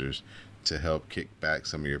sponsors to help kick back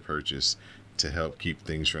some of your purchase, to help keep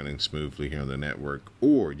things running smoothly here on the network.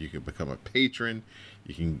 Or you can become a patron.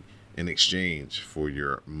 You can, in exchange for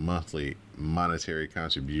your monthly monetary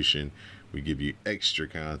contribution, We give you extra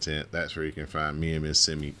content. That's where you can find me and Miss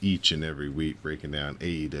Simi each and every week breaking down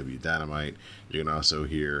AEW Dynamite. You can also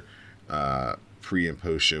hear pre and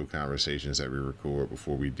post show conversations that we record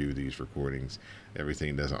before we do these recordings.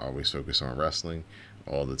 Everything doesn't always focus on wrestling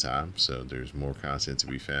all the time, so there's more content to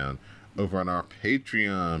be found over on our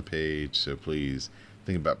Patreon page. So please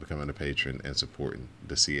think about becoming a patron and supporting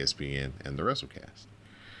the CSPN and the WrassleCast.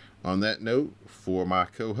 On that note, for my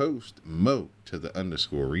co-host Mo to the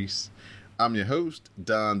 _ Reese, I'm your host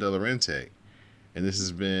Don Delarente, and this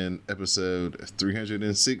has been episode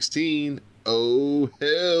 316. Oh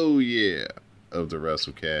hell yeah! Of the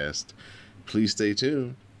WrassleCast. Please stay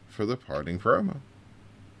tuned for the parting promo.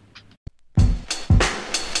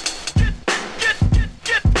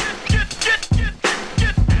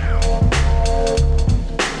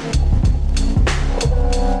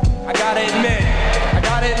 I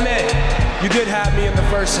gotta admit, you did have me in the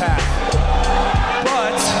first half.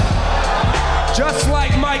 But just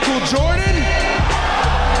like Michael Jordan,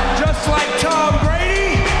 just like Tom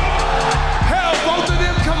Brady, hell, both of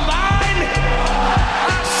them combined,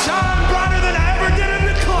 I shine brighter than I ever did in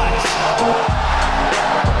the clutch.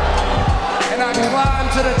 And I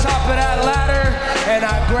climbed to the top of that ladder, and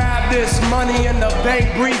I grabbed this money in the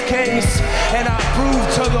bank briefcase, and I proved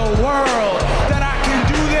to the world that I can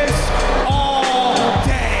do this all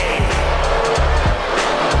day.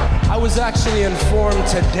 I was actually informed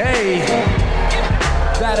today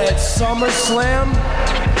that at SummerSlam,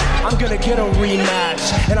 I'm gonna get a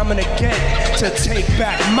rematch, and I'm gonna get to take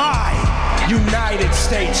back my United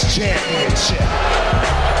States Championship.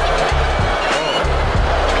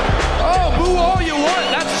 Oh, boo all you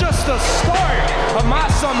want. That's just the start of my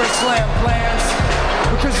SummerSlam plans.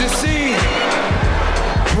 Because you see,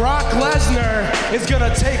 Brock Lesnar is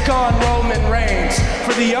gonna take on Roman Reigns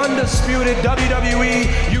for the undisputed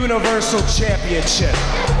WWE Universal Championship.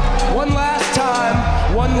 One last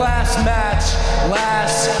time, one last match,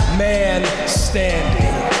 last man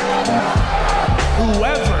standing.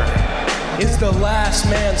 Whoever is the last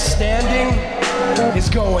man standing is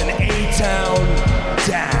going A-Town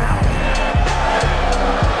down.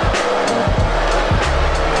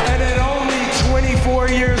 And at only 24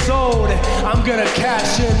 years old, I'm gonna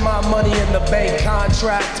cash in my Money in the Bank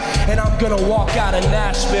contract, and I'm gonna walk out of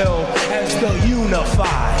Nashville as the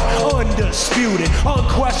unified, undisputed,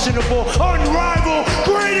 unquestionable, unrivaled,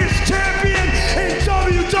 greatest champion in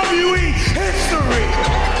WWE history.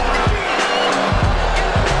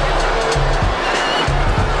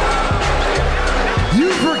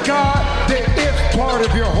 You forgot the if part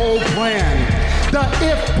of your whole plan. The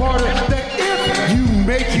if part of the if you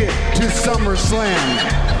make it to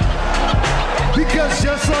SummerSlam. Because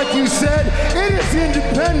just like you said, it is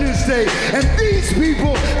Independence Day, and these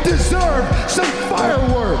people deserve some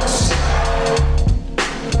fireworks.